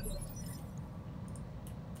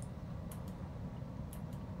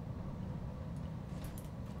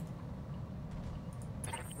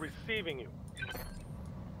 Receiving you.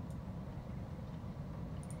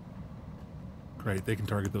 Great, they can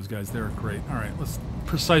target those guys there. Great. Alright, let's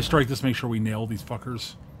precise strike this, make sure we nail these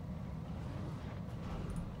fuckers.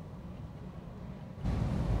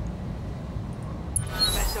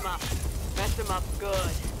 Mess him up. Mess him up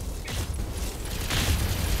good.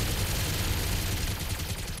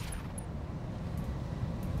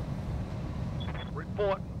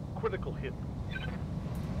 Report. Critical hit.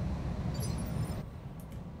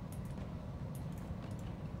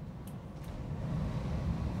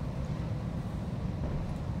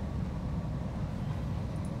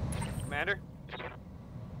 Commander?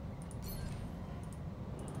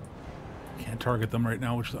 Can't target them right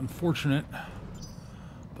now, which is unfortunate.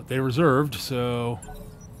 But they reserved, so...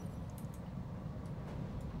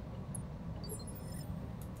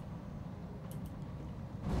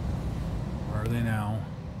 Where are they now?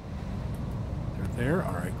 They're there?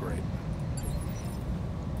 Alright, great.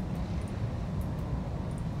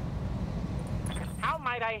 How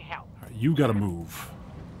might I help? Alright, you gotta move.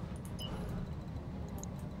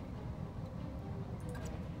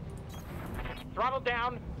 Throttle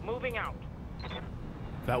down, moving out.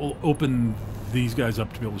 That will open these guys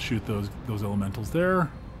up to be able to shoot those elementals there.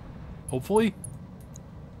 Hopefully.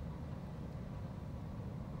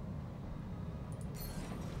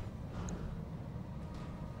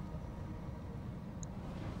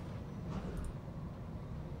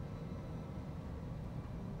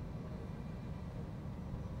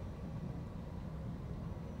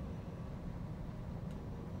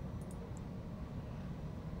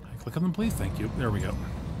 Click on them, please. Thank you. There we go.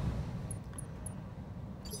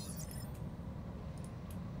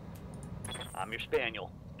 I'm your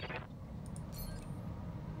spaniel.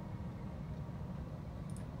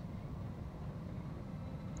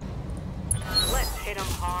 Let's hit him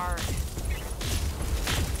hard.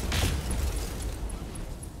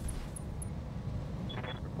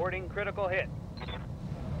 Reporting critical hit.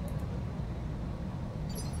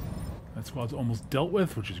 That squad's almost dealt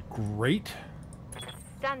with, which is great.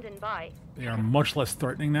 Standing by. They are much less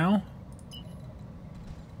threatening now.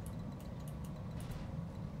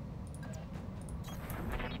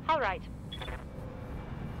 All right.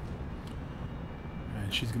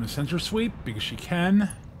 And she's going to sensor sweep because she can.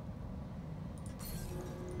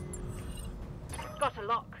 Got a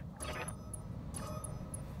lock.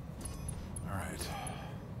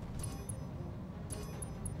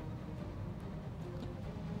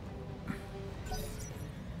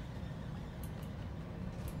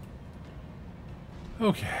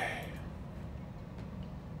 Okay.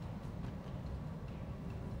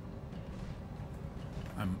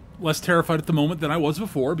 I'm less terrified at the moment than I was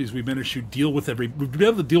before because we've managed to deal with we've been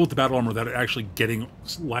able to deal with the battle armor without it actually getting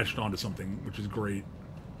latched onto something, which is great.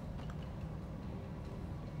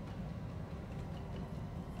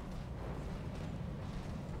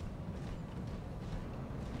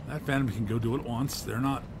 That Phantom can go do it once. They're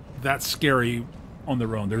not that scary on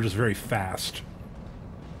their own. They're just very fast.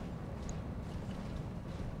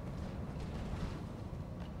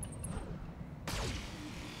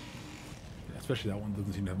 Especially that one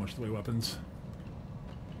doesn't seem to have much in the way of weapons.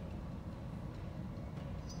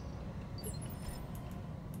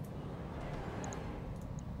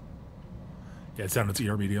 Yeah, it's down its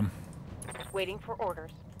ER medium. Waiting for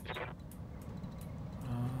orders.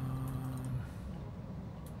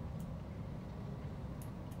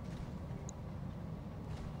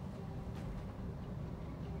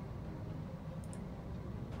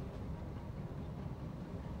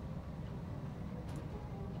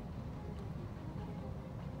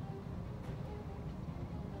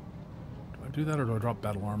 Do that, or do I drop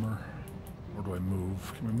battle armor? Or do I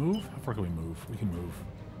move? Can we move? How far can we move? We can move.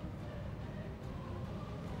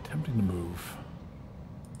 Tempting to move.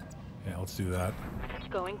 Yeah, let's do that.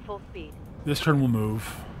 Going full speed. This turn we'll move.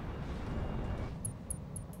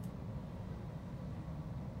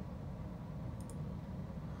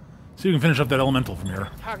 See if we can finish up that elemental from here.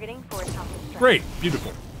 Targeting for its health and strength. Great.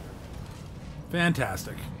 Beautiful.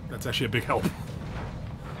 Fantastic. That's actually a big help.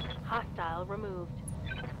 Hostile removed.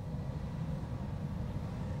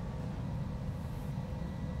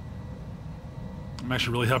 I'm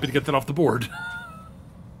actually really happy to get that off the board.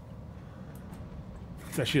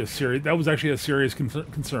 It's actually a serious. That was actually a serious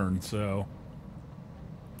concern. So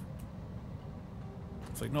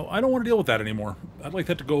it's like, no, I don't want to deal with that anymore. I'd like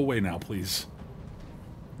that to go away now, please.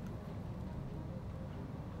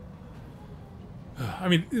 I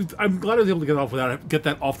mean, I'm glad I was able to get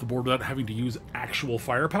that off the board without having to use actual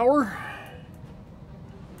firepower.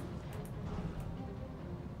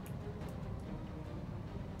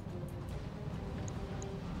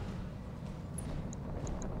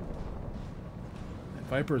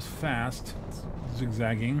 Viper is fast. It's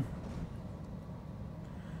zigzagging.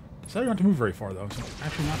 Decided not to move very far, though. So I'm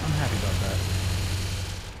actually not unhappy about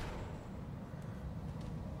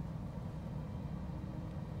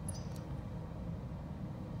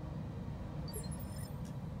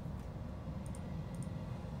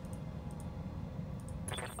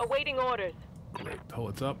that. Awaiting orders. Great. Pull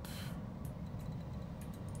it up.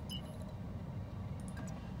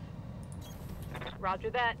 Roger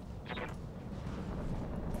that.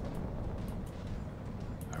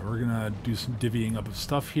 We're gonna do some divvying up of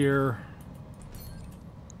stuff here.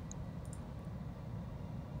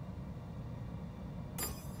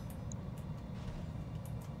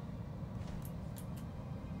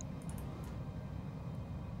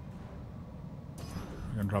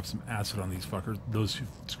 I'm gonna drop some acid on these fuckers, those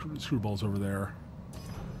screwballs over there.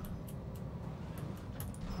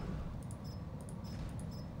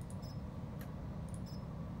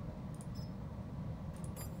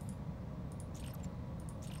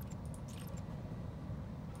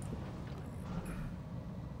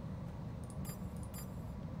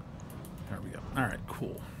 Alright,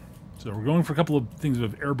 cool. So we're going for a couple of things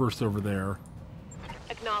with air bursts over there.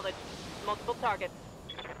 Acknowledged. Multiple targets.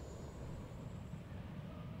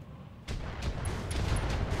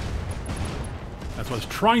 That's what I was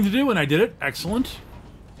trying to do, and I did it. Excellent.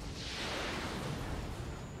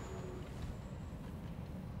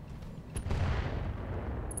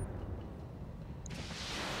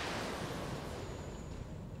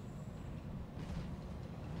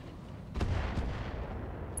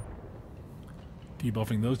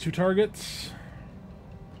 Debuffing those two targets.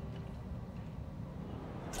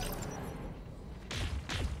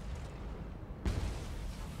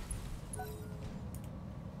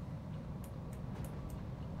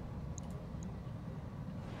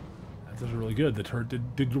 That was really good. The turret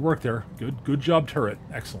did good work there. Good job, turret.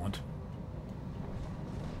 Excellent.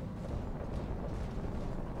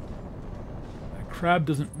 That crab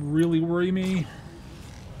doesn't really worry me.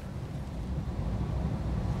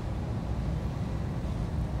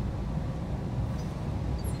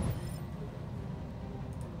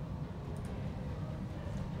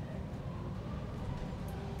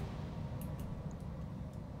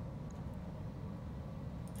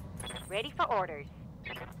 Ready for orders.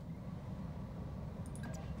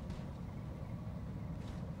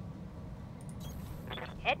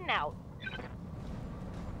 Heading out.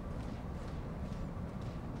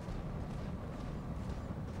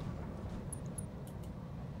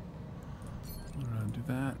 I'm gonna do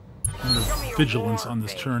that. Show me vigilance on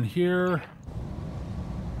this turn here.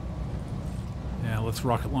 Yeah, let's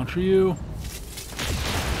rocket launcher you.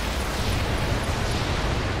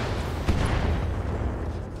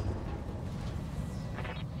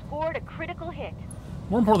 Scored a critical hit.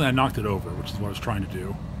 More importantly, I knocked it over, which is what I was trying to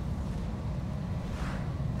do.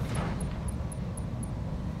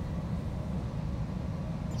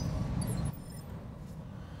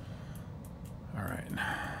 All right.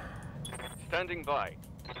 Standing by.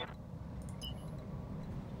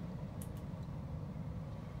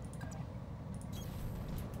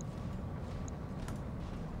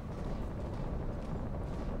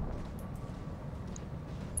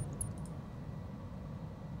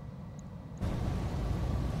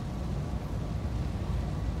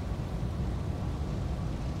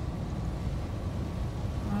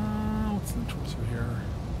 What's the torso here?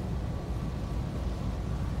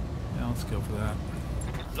 Yeah, let's go for that.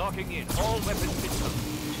 Locking in all weapon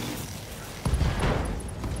systems.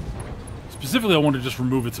 Specifically, I wanted to just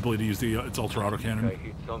remove its ability to use its ultra autocannon. I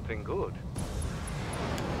hit something good.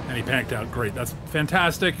 And he panicked out. Great. That's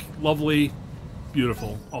fantastic. Lovely.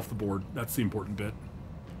 Beautiful. Off the board. That's the important bit.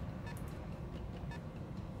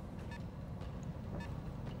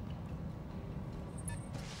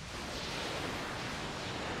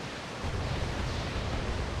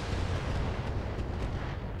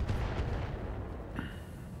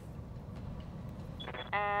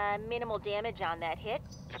 Minimal damage on that hit.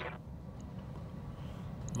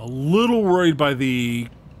 I'm a little worried by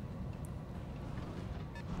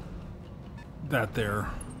that there.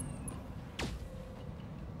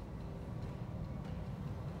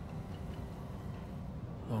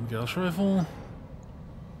 Gauss rifle.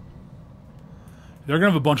 They're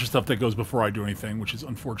gonna have a bunch of stuff that goes before I do anything, which is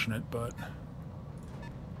unfortunate, but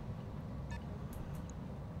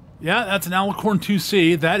yeah, that's an Alicorn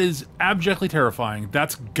 2C. That is abjectly terrifying.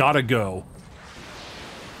 That's gotta go.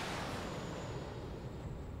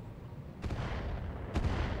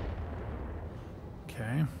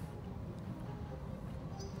 Okay.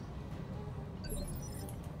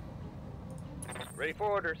 Ready for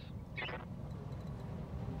orders.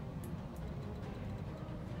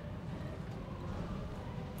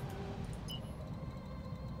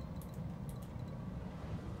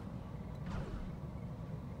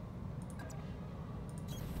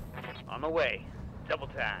 On the way. Double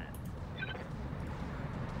time.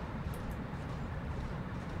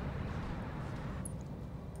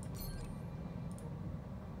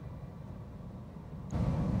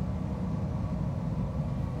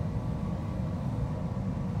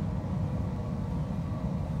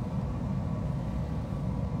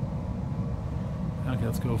 Okay,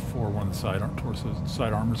 let's go for one of the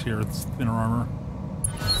side armors here. It's thinner armor.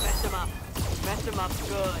 Rest him up. Rest him up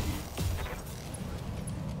good.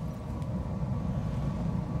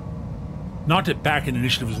 Knocked it back in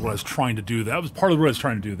initiative is what I was trying to do. That was part of what I was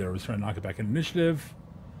trying to do there. I was trying to knock it back in initiative.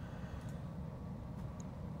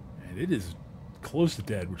 And it is close to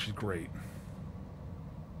dead, which is great.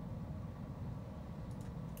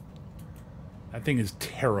 That thing is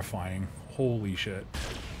terrifying. Holy shit.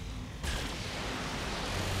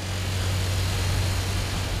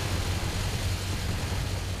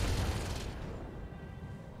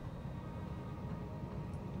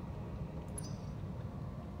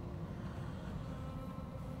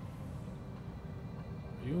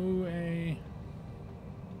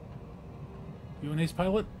 You an ace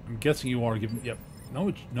pilot? I'm guessing you are. Giving. Yep.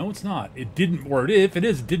 No, it's not. It didn't. Or if it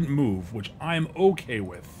is, it didn't move, which I'm okay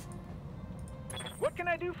with. What can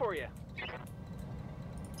I do for you?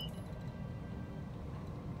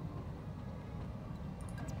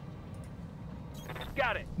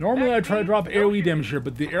 Got it. Normally, I try to drop AoE damage here,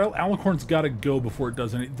 but the Alicorn's got to go before it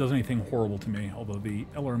does anything horrible to me. Although the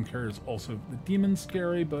LRM carrier is also the demon's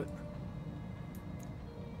scary, but.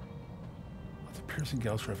 Piercing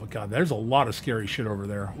Gauss rifle. God, there's a lot of scary shit over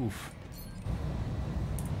there. Oof.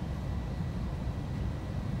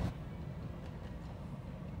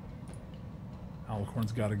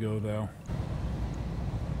 Alicorn's got to go, though.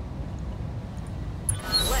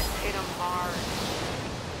 Let's hit him hard.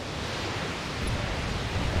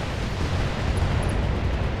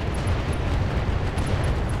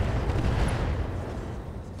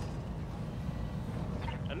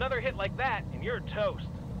 Another hit like that, and you're toast.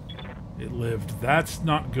 It lived. That's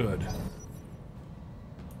not good.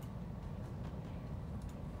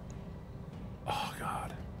 Oh,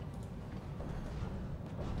 God.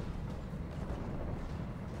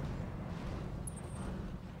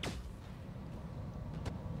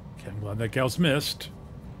 Okay, I'm glad that Gauss missed.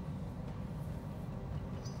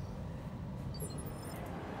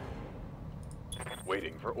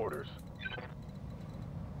 Waiting for orders.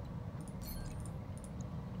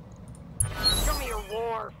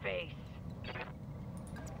 war face.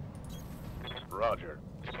 Roger.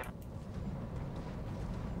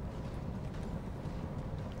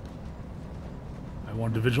 I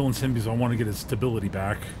wanted to vigilance him because I want to get his stability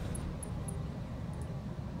back.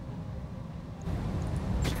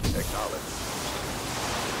 Acknowledge.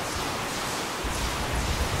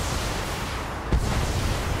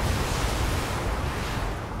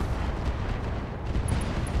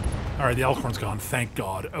 Alright, the Alcorn's gone. Thank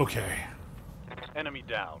God. Okay. Enemy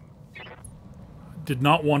down. Did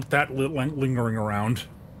not want that lingering around.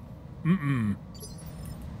 Mm-mm.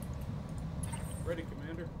 Ready,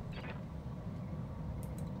 Commander.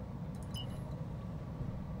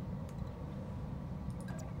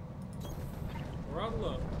 We're out of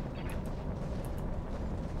luck.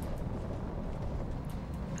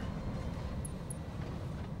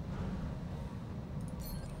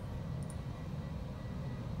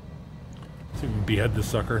 See if we can behead this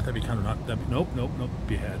sucker. That'd be kind of not... That'd be, nope.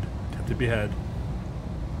 Behead. Attempted behead.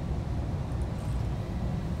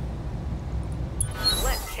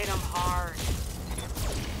 Let's hit him hard.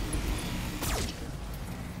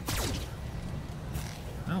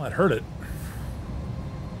 Well, that hurt it.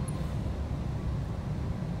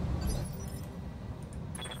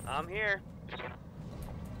 I'm here.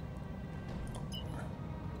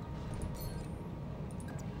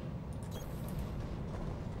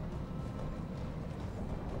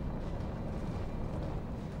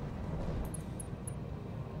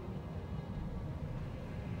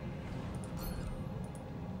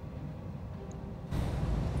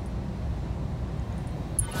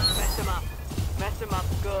 Mess him up. Mess him up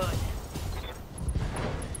good.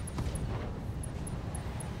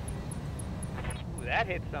 Ooh, that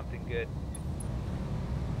hit something good.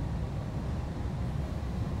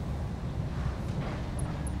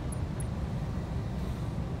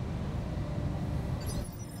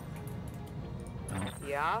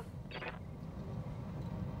 Yeah?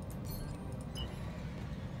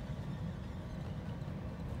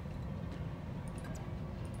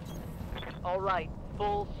 All right,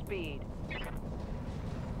 full speed.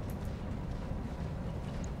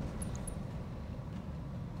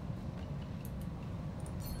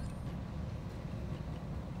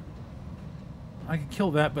 I could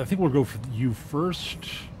kill that, but I think we'll go for you first.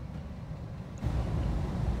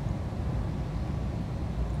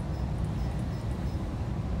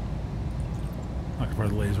 Not gonna fire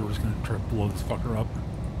the laser, we're just gonna try to blow this fucker up.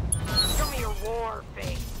 Show me your war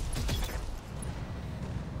face.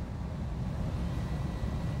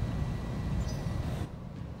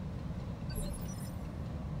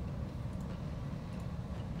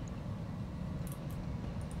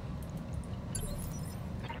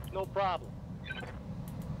 No problem.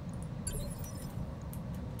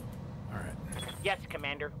 Alright. Yes,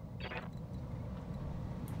 Commander.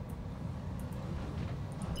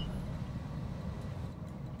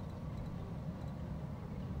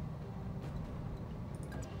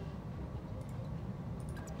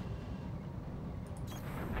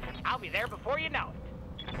 I'll be there before you know it.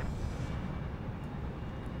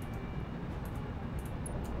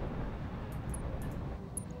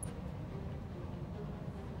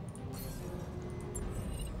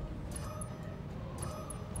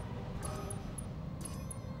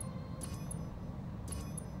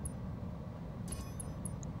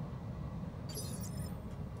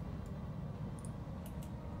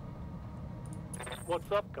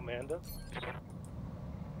 What's up, Commander?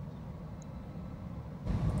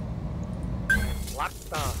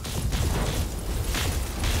 Lockdown.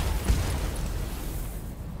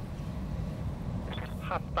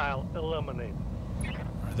 Hostile eliminated.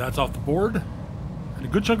 Alright, that's off the board. And a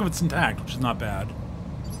good chunk of it's intact, which is not bad.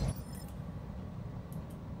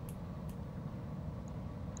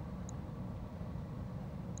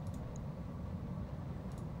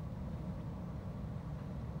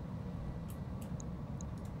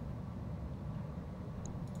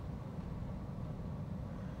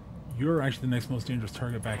 You're actually the next most dangerous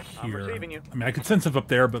target back I'm here. receiving you. I mean, I could send stuff up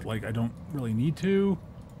there, but, like, I don't really need to.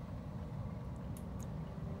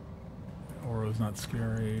 Oro's not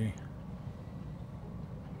scary.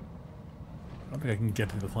 I don't think I can get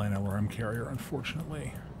to the flying LRM carrier,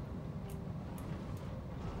 unfortunately.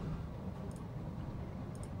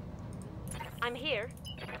 I'm here.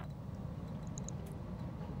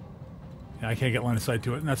 Yeah, I can't get line of sight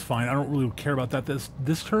to it, and that's fine. I don't really care about that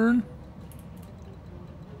this turn.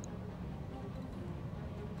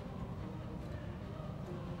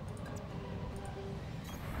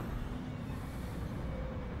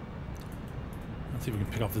 Let's see if we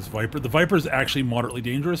can pick off this Viper. The Viper is actually moderately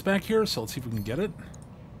dangerous back here, so let's see if we can get it.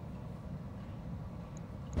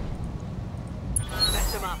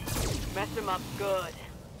 Mess him up. Mess him up good.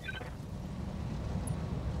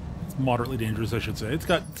 It's moderately dangerous, I should say. It's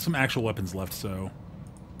got some actual weapons left, so...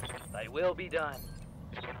 Thy will be done.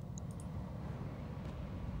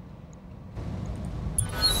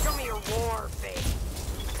 Show me your war face.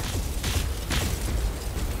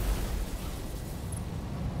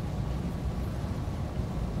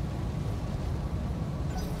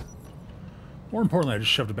 More importantly, I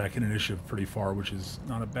just shoved it back in initiative pretty far, which is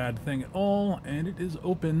not a bad thing at all, and it is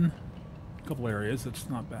open. A couple areas, that's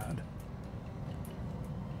not bad.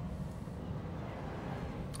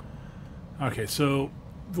 Okay, so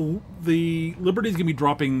the Liberty's gonna be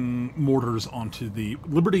dropping mortars onto the...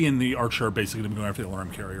 Liberty and the Archer are basically gonna be going after the alarm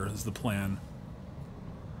carrier, is the plan.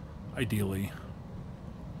 Ideally.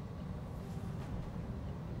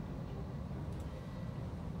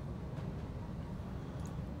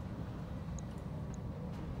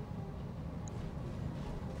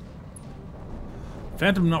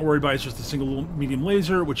 Phantom, I'm not worried about. It's just a single little medium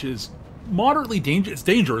laser, which is moderately dangerous. It's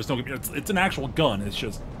dangerous. Don't get me. It's an actual gun. It's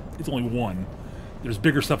just it's only one. There's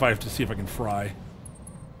bigger stuff I have to see if I can fry.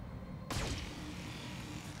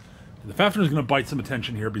 The Fafner is going to bite some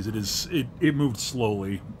attention here because it moved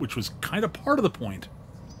slowly, which was kind of part of the point.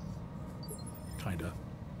 Kinda.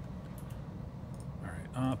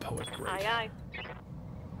 All right, poet, great. Aye, aye.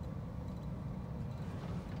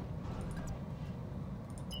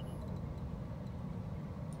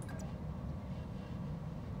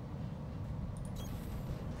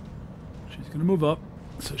 She's going to move up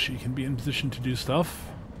so she can be in position to do stuff.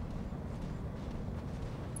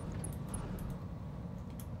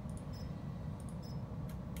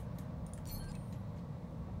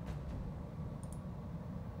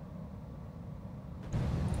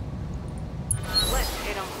 Let's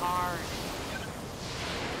hit him hard.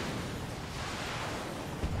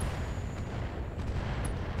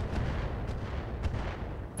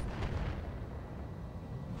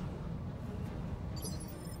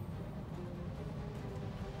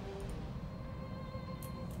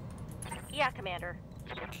 Yeah, Commander.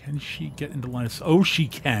 Can she get into line of sight? Oh, she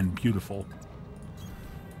can. Beautiful.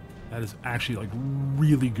 That is actually, like,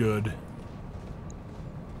 really good.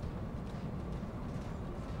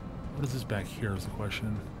 What is this back here is the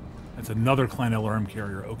question. That's another Clan LRM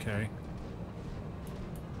carrier. Okay.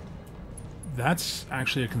 That's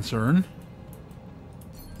actually a concern.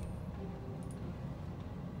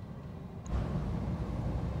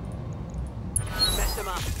 Mess him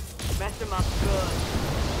up. Mess him up good.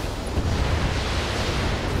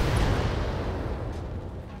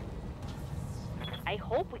 I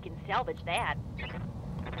hope we can salvage that.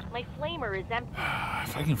 My flamer is empty.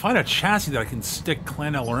 If I can find a chassis that I can stick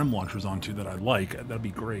Clan LRM launchers onto that I like, that'd be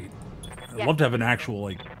great. I'd Yeah. love to have an actual,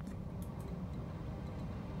 like...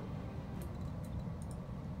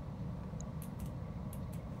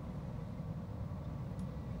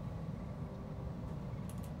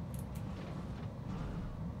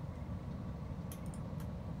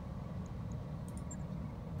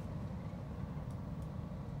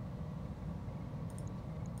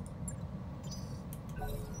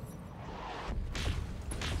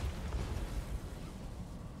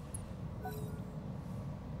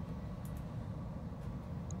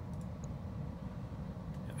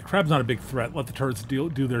 Crab's not a big threat. Let the turrets do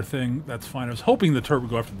their thing. That's fine. I was hoping the turret would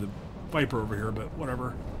go after the Viper over here, but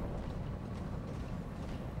whatever.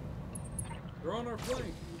 They're on our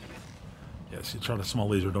flank. Yes, he shot a small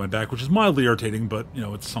laser to my back, which is mildly irritating, but, you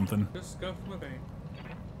know, it's something. Just scuffed my vein.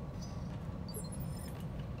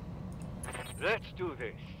 Let's do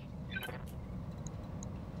this.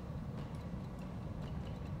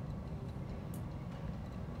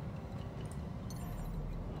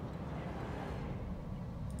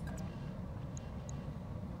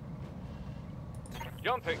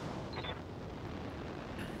 Jumping.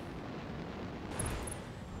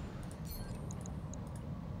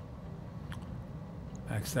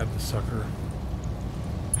 Backstab the sucker.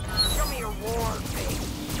 Show me your war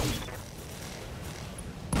face.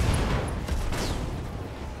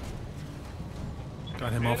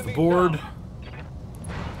 Got him off the board.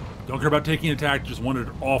 Don't care about taking attack, just wanted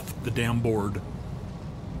it off the damn board.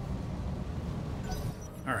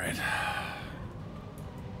 Alright.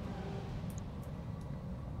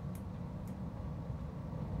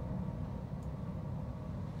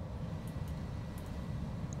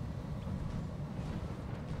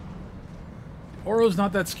 Oro's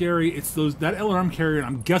not that scary. It's that LRM carrier, and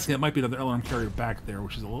I'm guessing it might be another LRM carrier back there,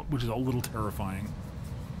 which is a little terrifying.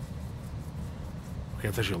 Okay,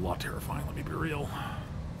 it's actually a lot terrifying. Let me be real.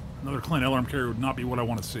 Another Clan LRM carrier would not be what I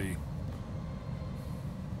want to see.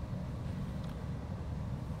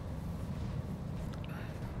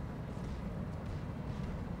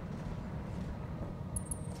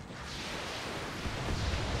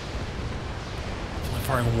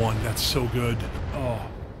 firing one. That's so good. Oh.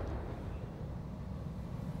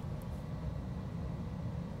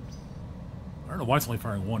 I don't know why it's only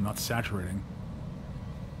firing one, not saturating.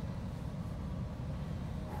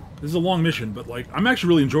 This is a long mission, but, like, I'm actually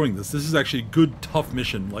really enjoying this. This is actually a good, tough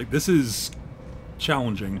mission. Like, this is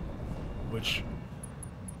challenging, which...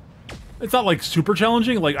 It's not, like, super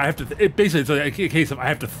challenging. Like, I have to... basically, it's like a case of I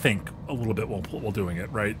have to think a little bit while doing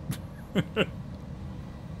it, right?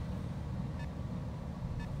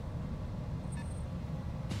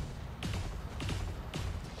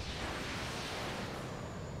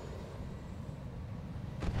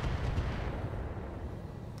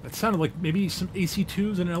 That sounded like maybe some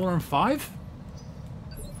AC-2s and an LRM-5?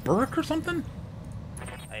 Burke or something?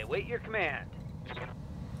 I await your command.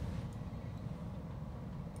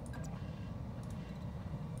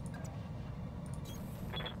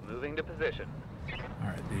 Moving to position.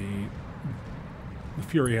 Alright, the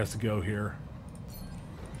Fury has to go here.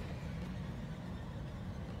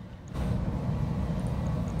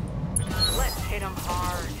 Let's hit him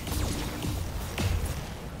hard.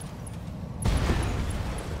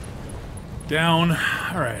 Down.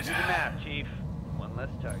 Alright. Do the math, Chief. One less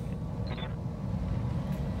target.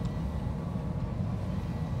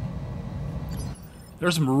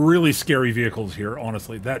 There's some really scary vehicles here,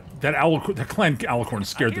 honestly. That Clan Alicorn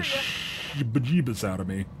scared the bejeebus out of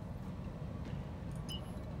me.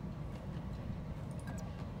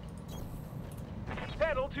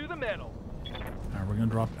 Pedal to the metal. Alright, we're gonna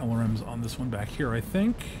drop LRMs on this one back here, I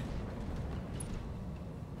think.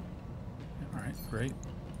 Alright, great.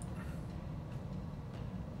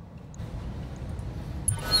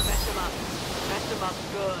 Mess him up. Mess him up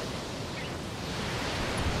good.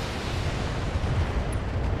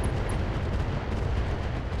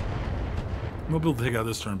 I won't be able to take out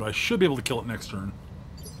this turn, but I should be able to kill it next turn.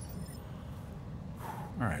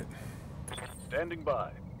 Alright. Standing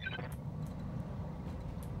by.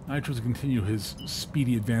 Nitro's will continue his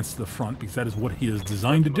speedy advance to the front, because that is what he is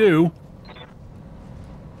designed to do.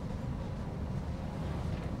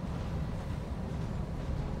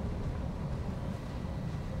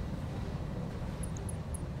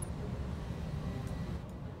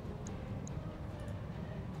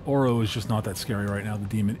 Oro is just not that scary right now. The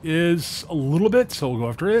demon is a little bit, so we'll go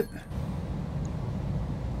after it.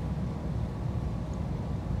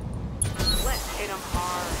 Let's hit him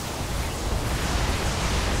hard.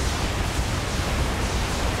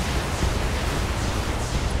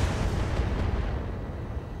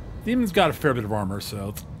 Demon's got a fair bit of armor, so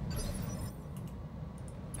it's...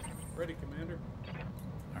 Ready, Commander.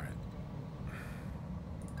 Alright.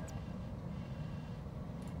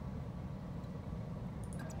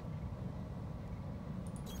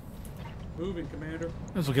 Moving, Commander.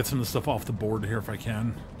 Might as well get some of the stuff off the board here if I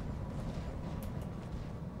can.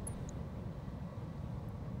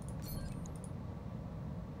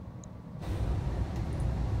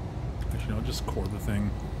 Actually, I'll just core the thing.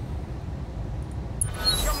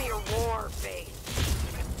 Show me your war face.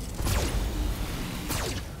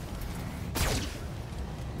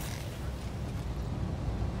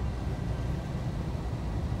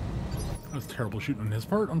 That was terrible shooting on his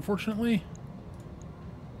part, unfortunately.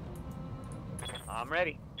 I'm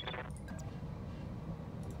ready.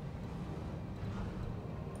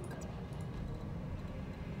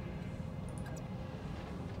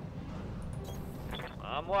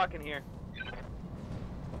 I'm walking here.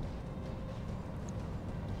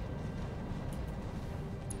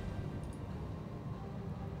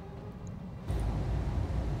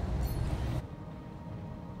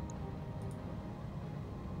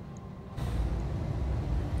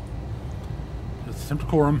 Just attempt to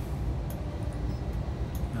core him.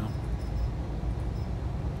 No.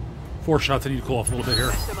 4 shots, I need to cool off a little bit here.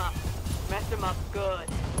 Mess him up. Mess him up good.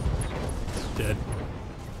 Dead.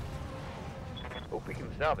 Hope we can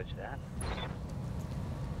salvage that.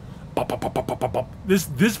 Bop, bop, bop, bop, bop, bop, bop.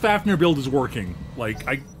 This Fafnir build is working. Like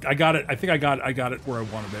I got it. I think I got it where I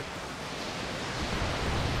wanted it.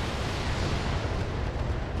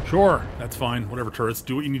 Sure, that's fine. Whatever, turrets,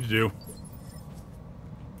 do what you need to do.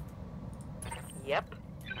 Yep.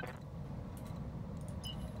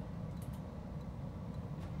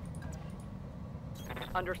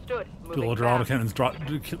 Understood. Moving Dual hydraulic fast. cannons drop.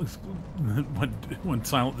 Went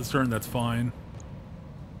silent this turn. That's fine.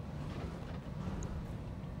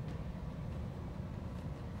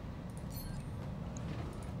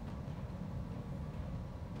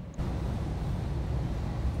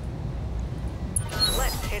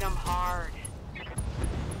 Let's hit him hard.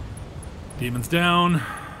 Demons down.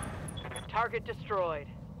 Target destroyed.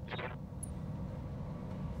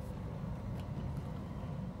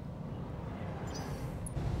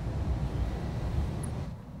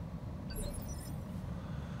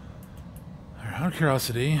 Out of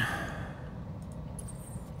curiosity.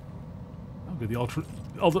 Oh, good. The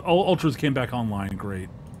all ultras came back online. Great.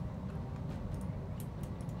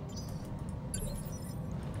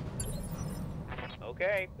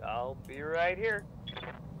 Okay, I'll be right here.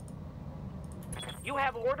 You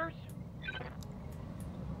have orders?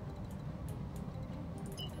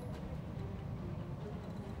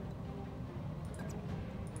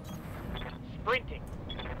 Sprinting.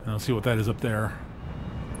 I'll see what that is up there.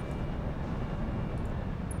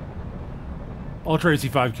 Ultra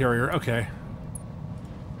AC5 carrier. Okay.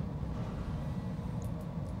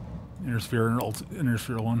 Intersphere and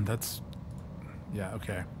Intersphere one. That's... Yeah,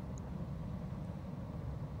 okay.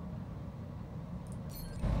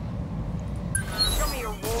 Show me your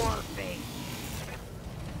war face.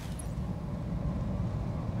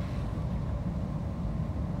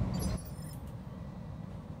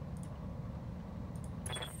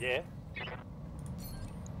 Yeah?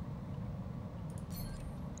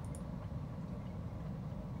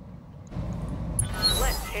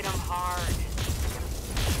 Let's hit him hard.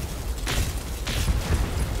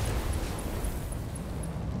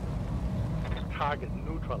 Target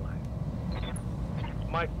neutralized.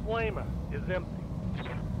 My flamer is empty.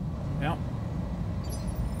 Yeah.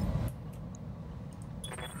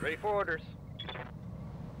 Ready for orders.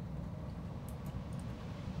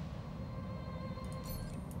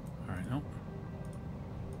 Alright, no.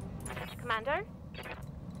 Commander?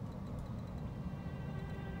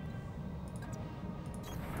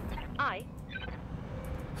 Aye.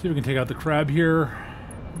 See if we can take out the crab here.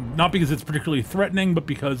 Not because it's particularly threatening, but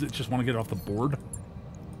because it just want to get it off the board.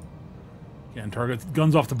 Again, targets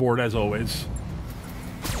guns off the board as always.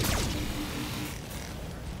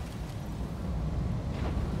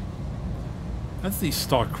 That's the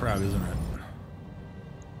stock crab, isn't it?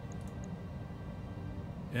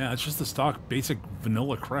 Yeah, it's just the stock basic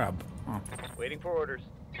vanilla crab. Huh. Waiting for orders.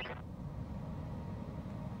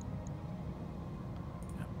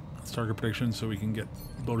 Let's target prediction so we can get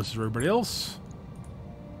bonuses for everybody else.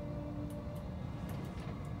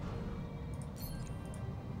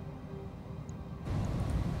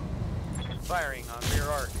 Firing on rear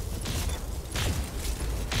arc.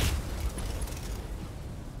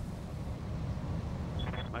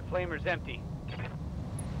 My flamer's empty. So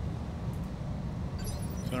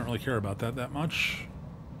I don't really care about that much.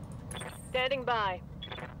 Standing by.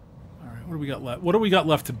 Alright, what do we got left? What do we got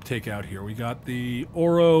left to take out here? We got the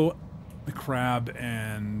Oro, the crab,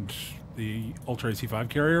 and the Ultra AC5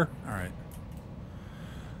 carrier. Alright.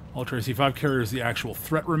 Ultra AC5 carrier is the actual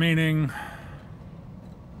threat remaining.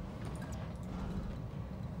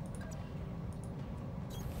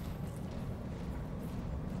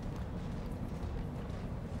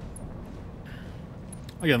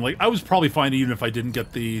 Again, like, I was probably fine even if I didn't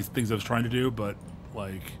get the things I was trying to do, but,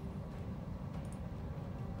 like...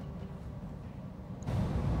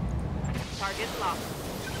 Target locked.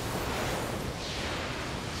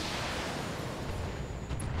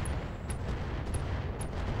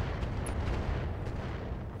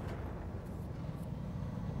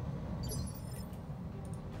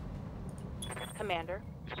 Commander?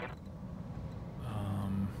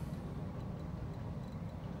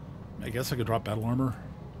 I guess I could drop battle armor.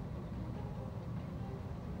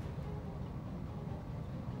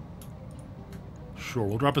 Sure,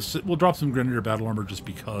 we'll drop some Grenadier battle armor just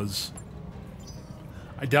because.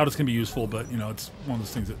 I doubt it's gonna be useful, but you know, it's one of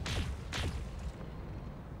those things that.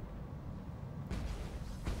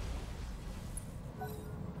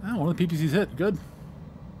 Oh, one of the PPCs hit. Good.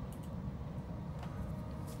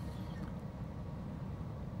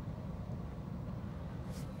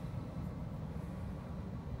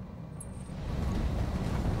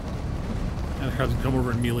 And the crabs can come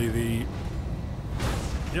over and melee the.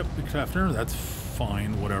 Yep, the Crafter. That's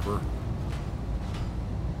fine. Whatever.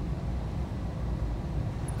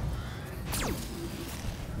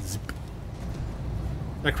 Zip.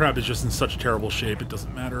 That crab is just in such terrible shape. It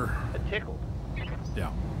doesn't matter. A tickle.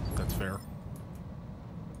 Yeah, that's fair.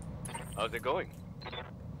 How's it going?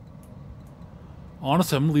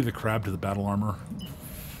 Honestly, I'm gonna leave the crab to the battle armor.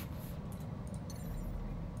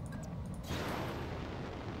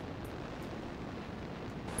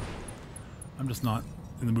 I'm just not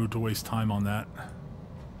in the mood to waste time on that.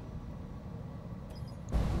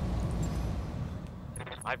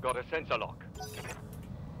 I've got a sensor lock.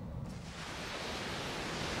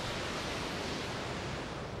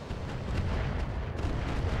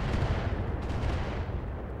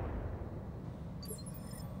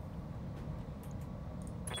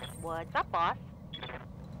 What's up, boss?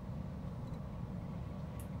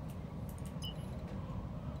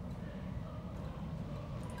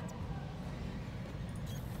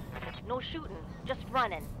 No shooting, just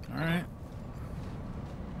running. All right.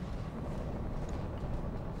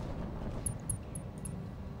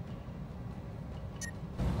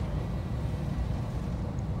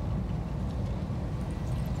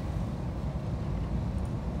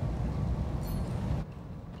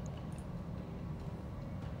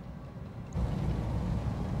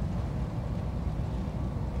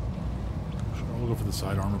 We'll go for the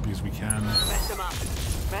side armor because we can. Mess him up.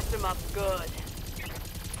 Mess him up good.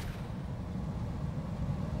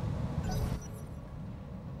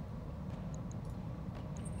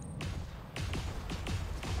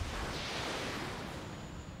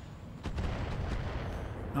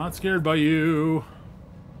 Not scared by you.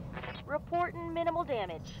 Reporting minimal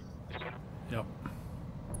damage. Yep.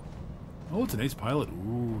 Oh, it's an ace pilot.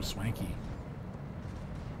 Ooh, swanky.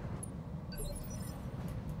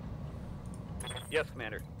 Yes,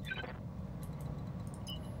 Commander.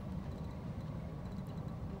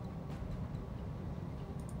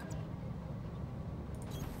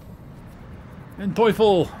 And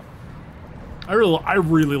Teufel. I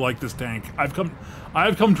really like this tank. I've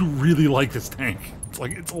come to really like this tank.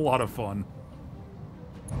 It's a lot of fun.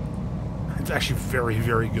 It's actually very,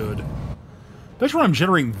 very good. Especially when I'm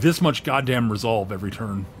generating this much goddamn resolve every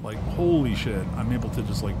turn. Like, holy shit. I'm able to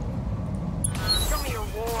just, like... Show me your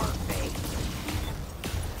war face.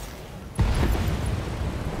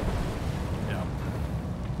 Yeah.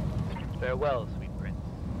 Farewell, sweet prince.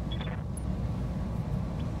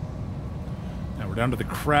 Now we're down to the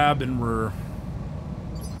crab and we're...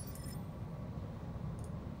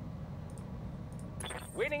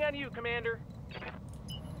 Waiting on you, Commander.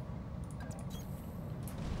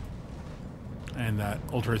 And that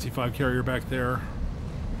Ultra AC-5 carrier back there.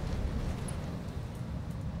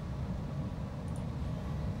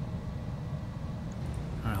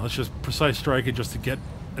 Alright, let's just precise strike it just to get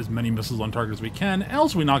as many missiles on target as we can.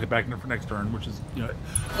 Else we knock it back for next turn, which is, you know,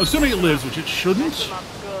 assuming it lives, which it shouldn't. Mess him up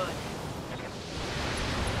good.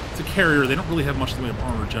 It's a carrier. They don't really have much in the way of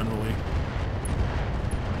armor generally.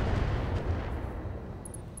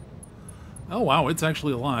 Oh, wow. It's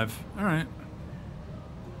actually alive. All right.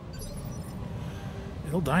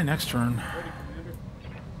 It'll die next turn. Ready, Commander.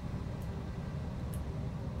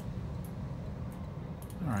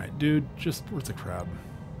 All right, dude. Just... Where's the crab?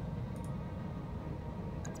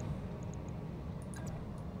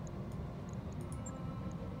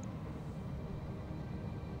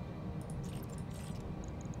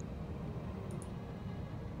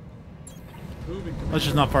 Moving, Commander. Let's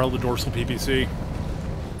just not fire the dorsal PPC. Take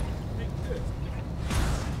this.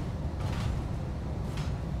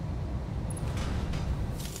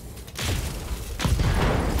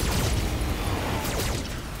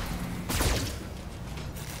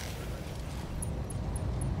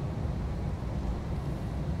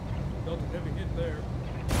 Dealt a heavy hit there.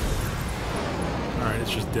 All right,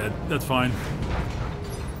 it's just dead. That's fine.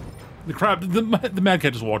 The crab... The Mad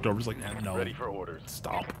Cat just walked over. He's like, no. Ready for orders.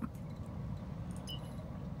 Stop.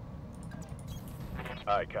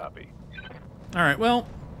 I copy. All right, well...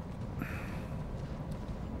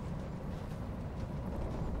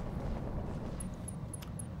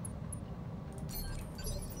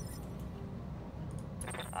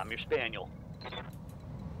 I'm your spaniel.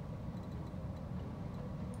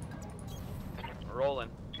 Rolling.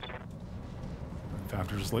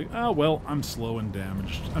 Factor's just like, oh, well, I'm slow and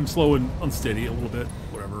damaged. I'm slow and unsteady a little bit.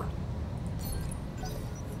 Whatever.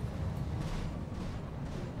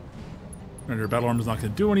 And your battle armor's not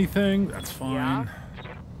going to do anything. That's fine. Yeah.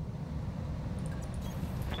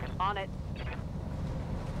 On it.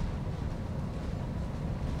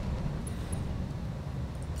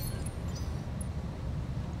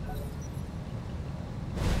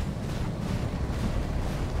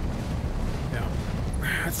 Yeah.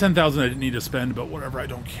 That's 10,000 I didn't need to spend, but whatever, I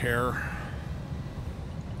don't care.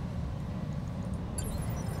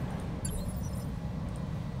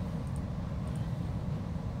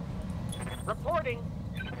 Reporting.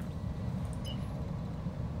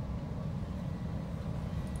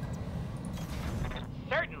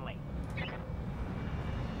 Certainly.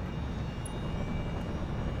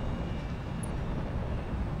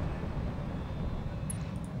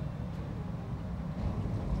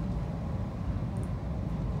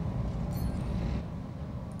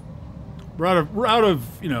 We're out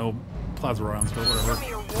of, you know, plasma rounds, but Show whatever. me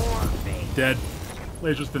your war face. Dead.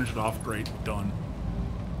 Let's just finish it off. Great. Done.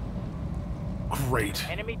 Great.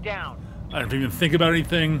 Enemy down. I don't even think about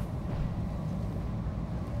anything.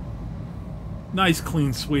 Nice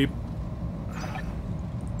clean sweep.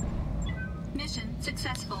 Mission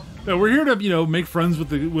successful. But we're here to, you know, make friends with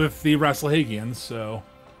the Raslahagians, so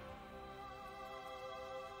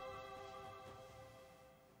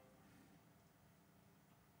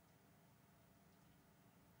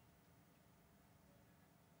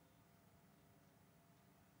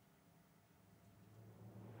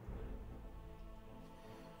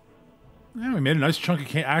Yeah, we made a nice chunk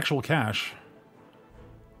of actual cash.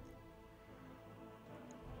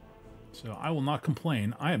 So I will not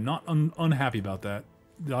complain. I am not unhappy about that.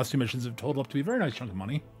 The last two missions have totaled up to be a very nice chunk of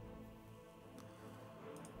money.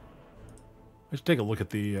 I should take a look at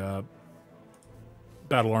the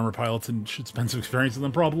battle armor pilots and should spend some experience with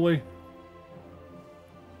them probably.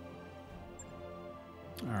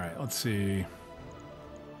 Alright, let's see.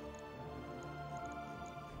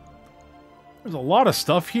 There's a lot of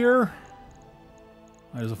stuff here.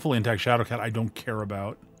 There's a fully intact Shadowcat I don't care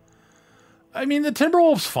about. I mean, the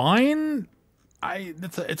Timberwolf's fine.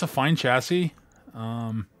 It's a fine chassis.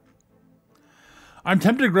 I'm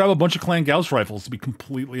tempted to grab a bunch of Clan Gauss rifles, to be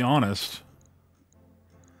completely honest.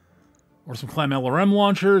 Or some Clan LRM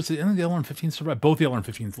launchers. The LRM-15s survived. Both the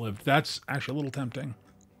LRM-15s lived. That's actually a little tempting.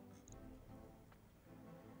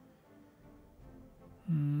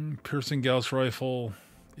 Piercing Gauss rifle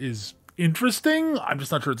is interesting. I'm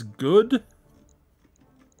just not sure it's good.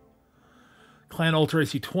 Clan Ultra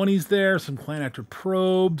AC-20s there. Some Clan Actor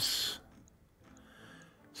probes.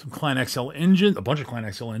 Some Clan XL engines. A bunch of Clan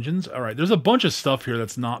XL engines. Alright, there's a bunch of stuff here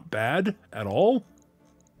that's not bad at all.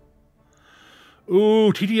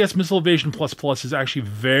 Ooh, TTS Missile Evasion ++ is actually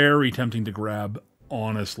very tempting to grab,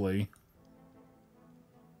 honestly.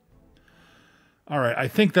 Alright, I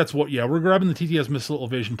think that's what... Yeah, we're grabbing the TTS Missile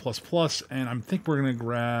Evasion ++, and I think we're going to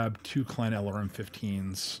grab 2 Clan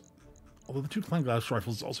LRM-15s. Although the 2 Clan Gauss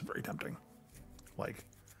rifles is also very tempting. Like,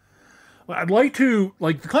 I'd like to...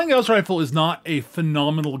 Like, the Clan Gauss rifle is not a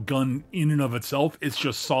phenomenal gun in and of itself. It's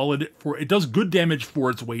just solid for... It does good damage for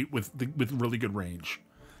its weight with really good range.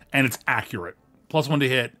 And it's accurate. +1 to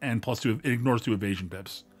hit, and +2... It ignores 2 evasion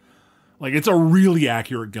pips. Like, it's a really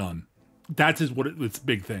accurate gun. That's its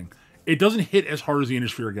big thing. It doesn't hit as hard as the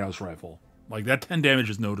Innisphere Gauss rifle. Like, that 10 damage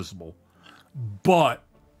is noticeable. But,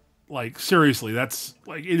 like, seriously, that's...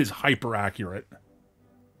 Like, it is hyper accurate.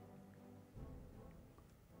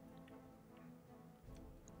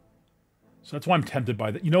 So that's why I'm tempted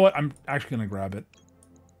by that. You know what? I'm actually going to grab it.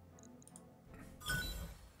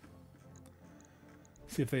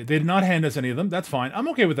 See if they did not hand us any of them. That's fine. I'm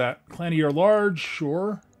okay with that. Clan ER Large,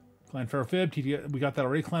 sure. Clan Ferrofib, TT, we got that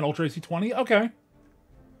already. Clan Ultra AC-20, okay.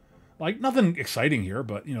 Like, nothing exciting here,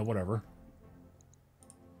 but, you know, whatever.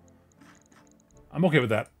 I'm okay with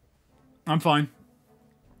that. I'm fine.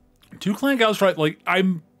 2 Clan Gauss rifles, like,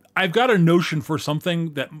 I've got a notion for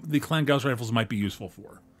something that the Clan Gauss rifles might be useful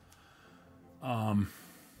for.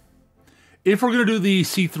 If we're going to do the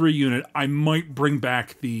C3 unit, I might bring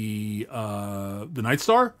back the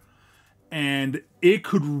Nightstar, and it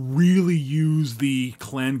could really use the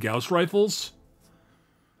Clan Gauss rifles,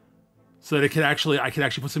 so that I could actually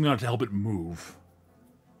put something on it to help it move.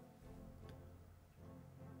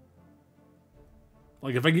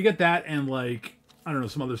 Like, if I could get that and, like, I don't know,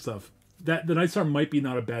 some other stuff, that the Nightstar might be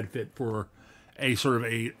not a bad fit for a sort of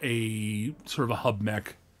a hub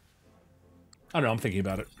mech. I don't know, I'm thinking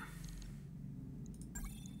about it.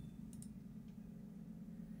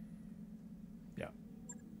 Yeah.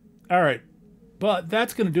 All right. But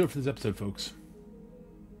that's going to do it for this episode, folks.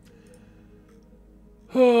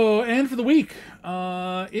 Oh, and for the week,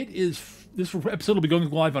 this episode will be going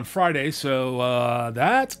live on Friday, so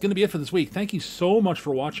that's going to be it for this week. Thank you so much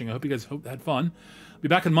for watching. I hope you guys had fun. I'll be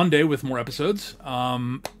back on Monday with more episodes.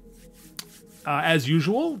 As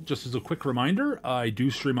usual, just as a quick reminder, I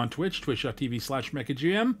do stream on Twitch,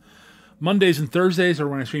 twitch.tv/MechaGM. Mondays and Thursdays are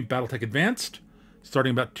when I stream Battletech Advanced,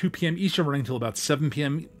 starting about 2 p.m. Eastern, running until about 7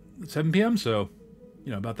 p.m., so,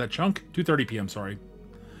 you know, about that chunk. 2:30 p.m., sorry.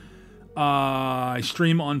 I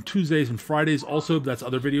stream on Tuesdays and Fridays also, but that's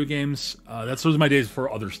other video games. Those are my days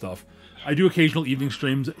for other stuff. I do occasional evening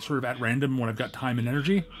streams sort of at random when I've got time and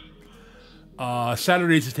energy.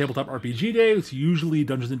 Saturdays is Tabletop RPG Day. It's usually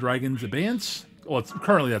Dungeons & Dragons Advance. Well,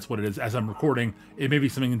 currently that's what it is as I'm recording. It may be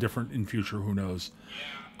something different in future, who knows.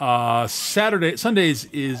 Sundays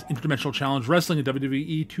is Interdimensional Challenge Wrestling at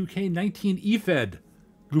WWE 2K19 EFED.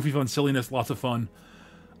 Goofy fun, silliness, lots of fun.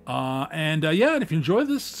 Yeah, and if you enjoy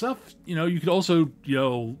this stuff, you know, you could also, you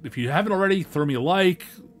know, if you haven't already, throw me a like.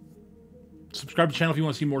 Subscribe to the channel if you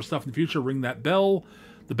want to see more stuff in the future. Ring that bell.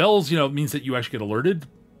 The bells, you know, means that you actually get alerted.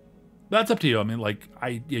 That's up to you. I mean, like,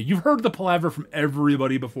 you've heard the palaver from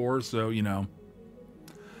everybody before, so, you know.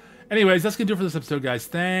 Anyways, that's going to do it for this episode, guys.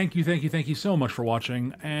 Thank you so much for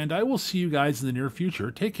watching, and I will see you guys in the near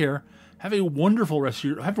future. Take care. Have a wonderful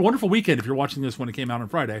weekend if you're watching this when it came out on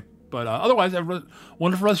Friday. But otherwise, have a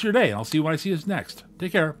wonderful rest of your day, and I'll see you when I see you next.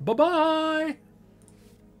 Take care. Bye-bye!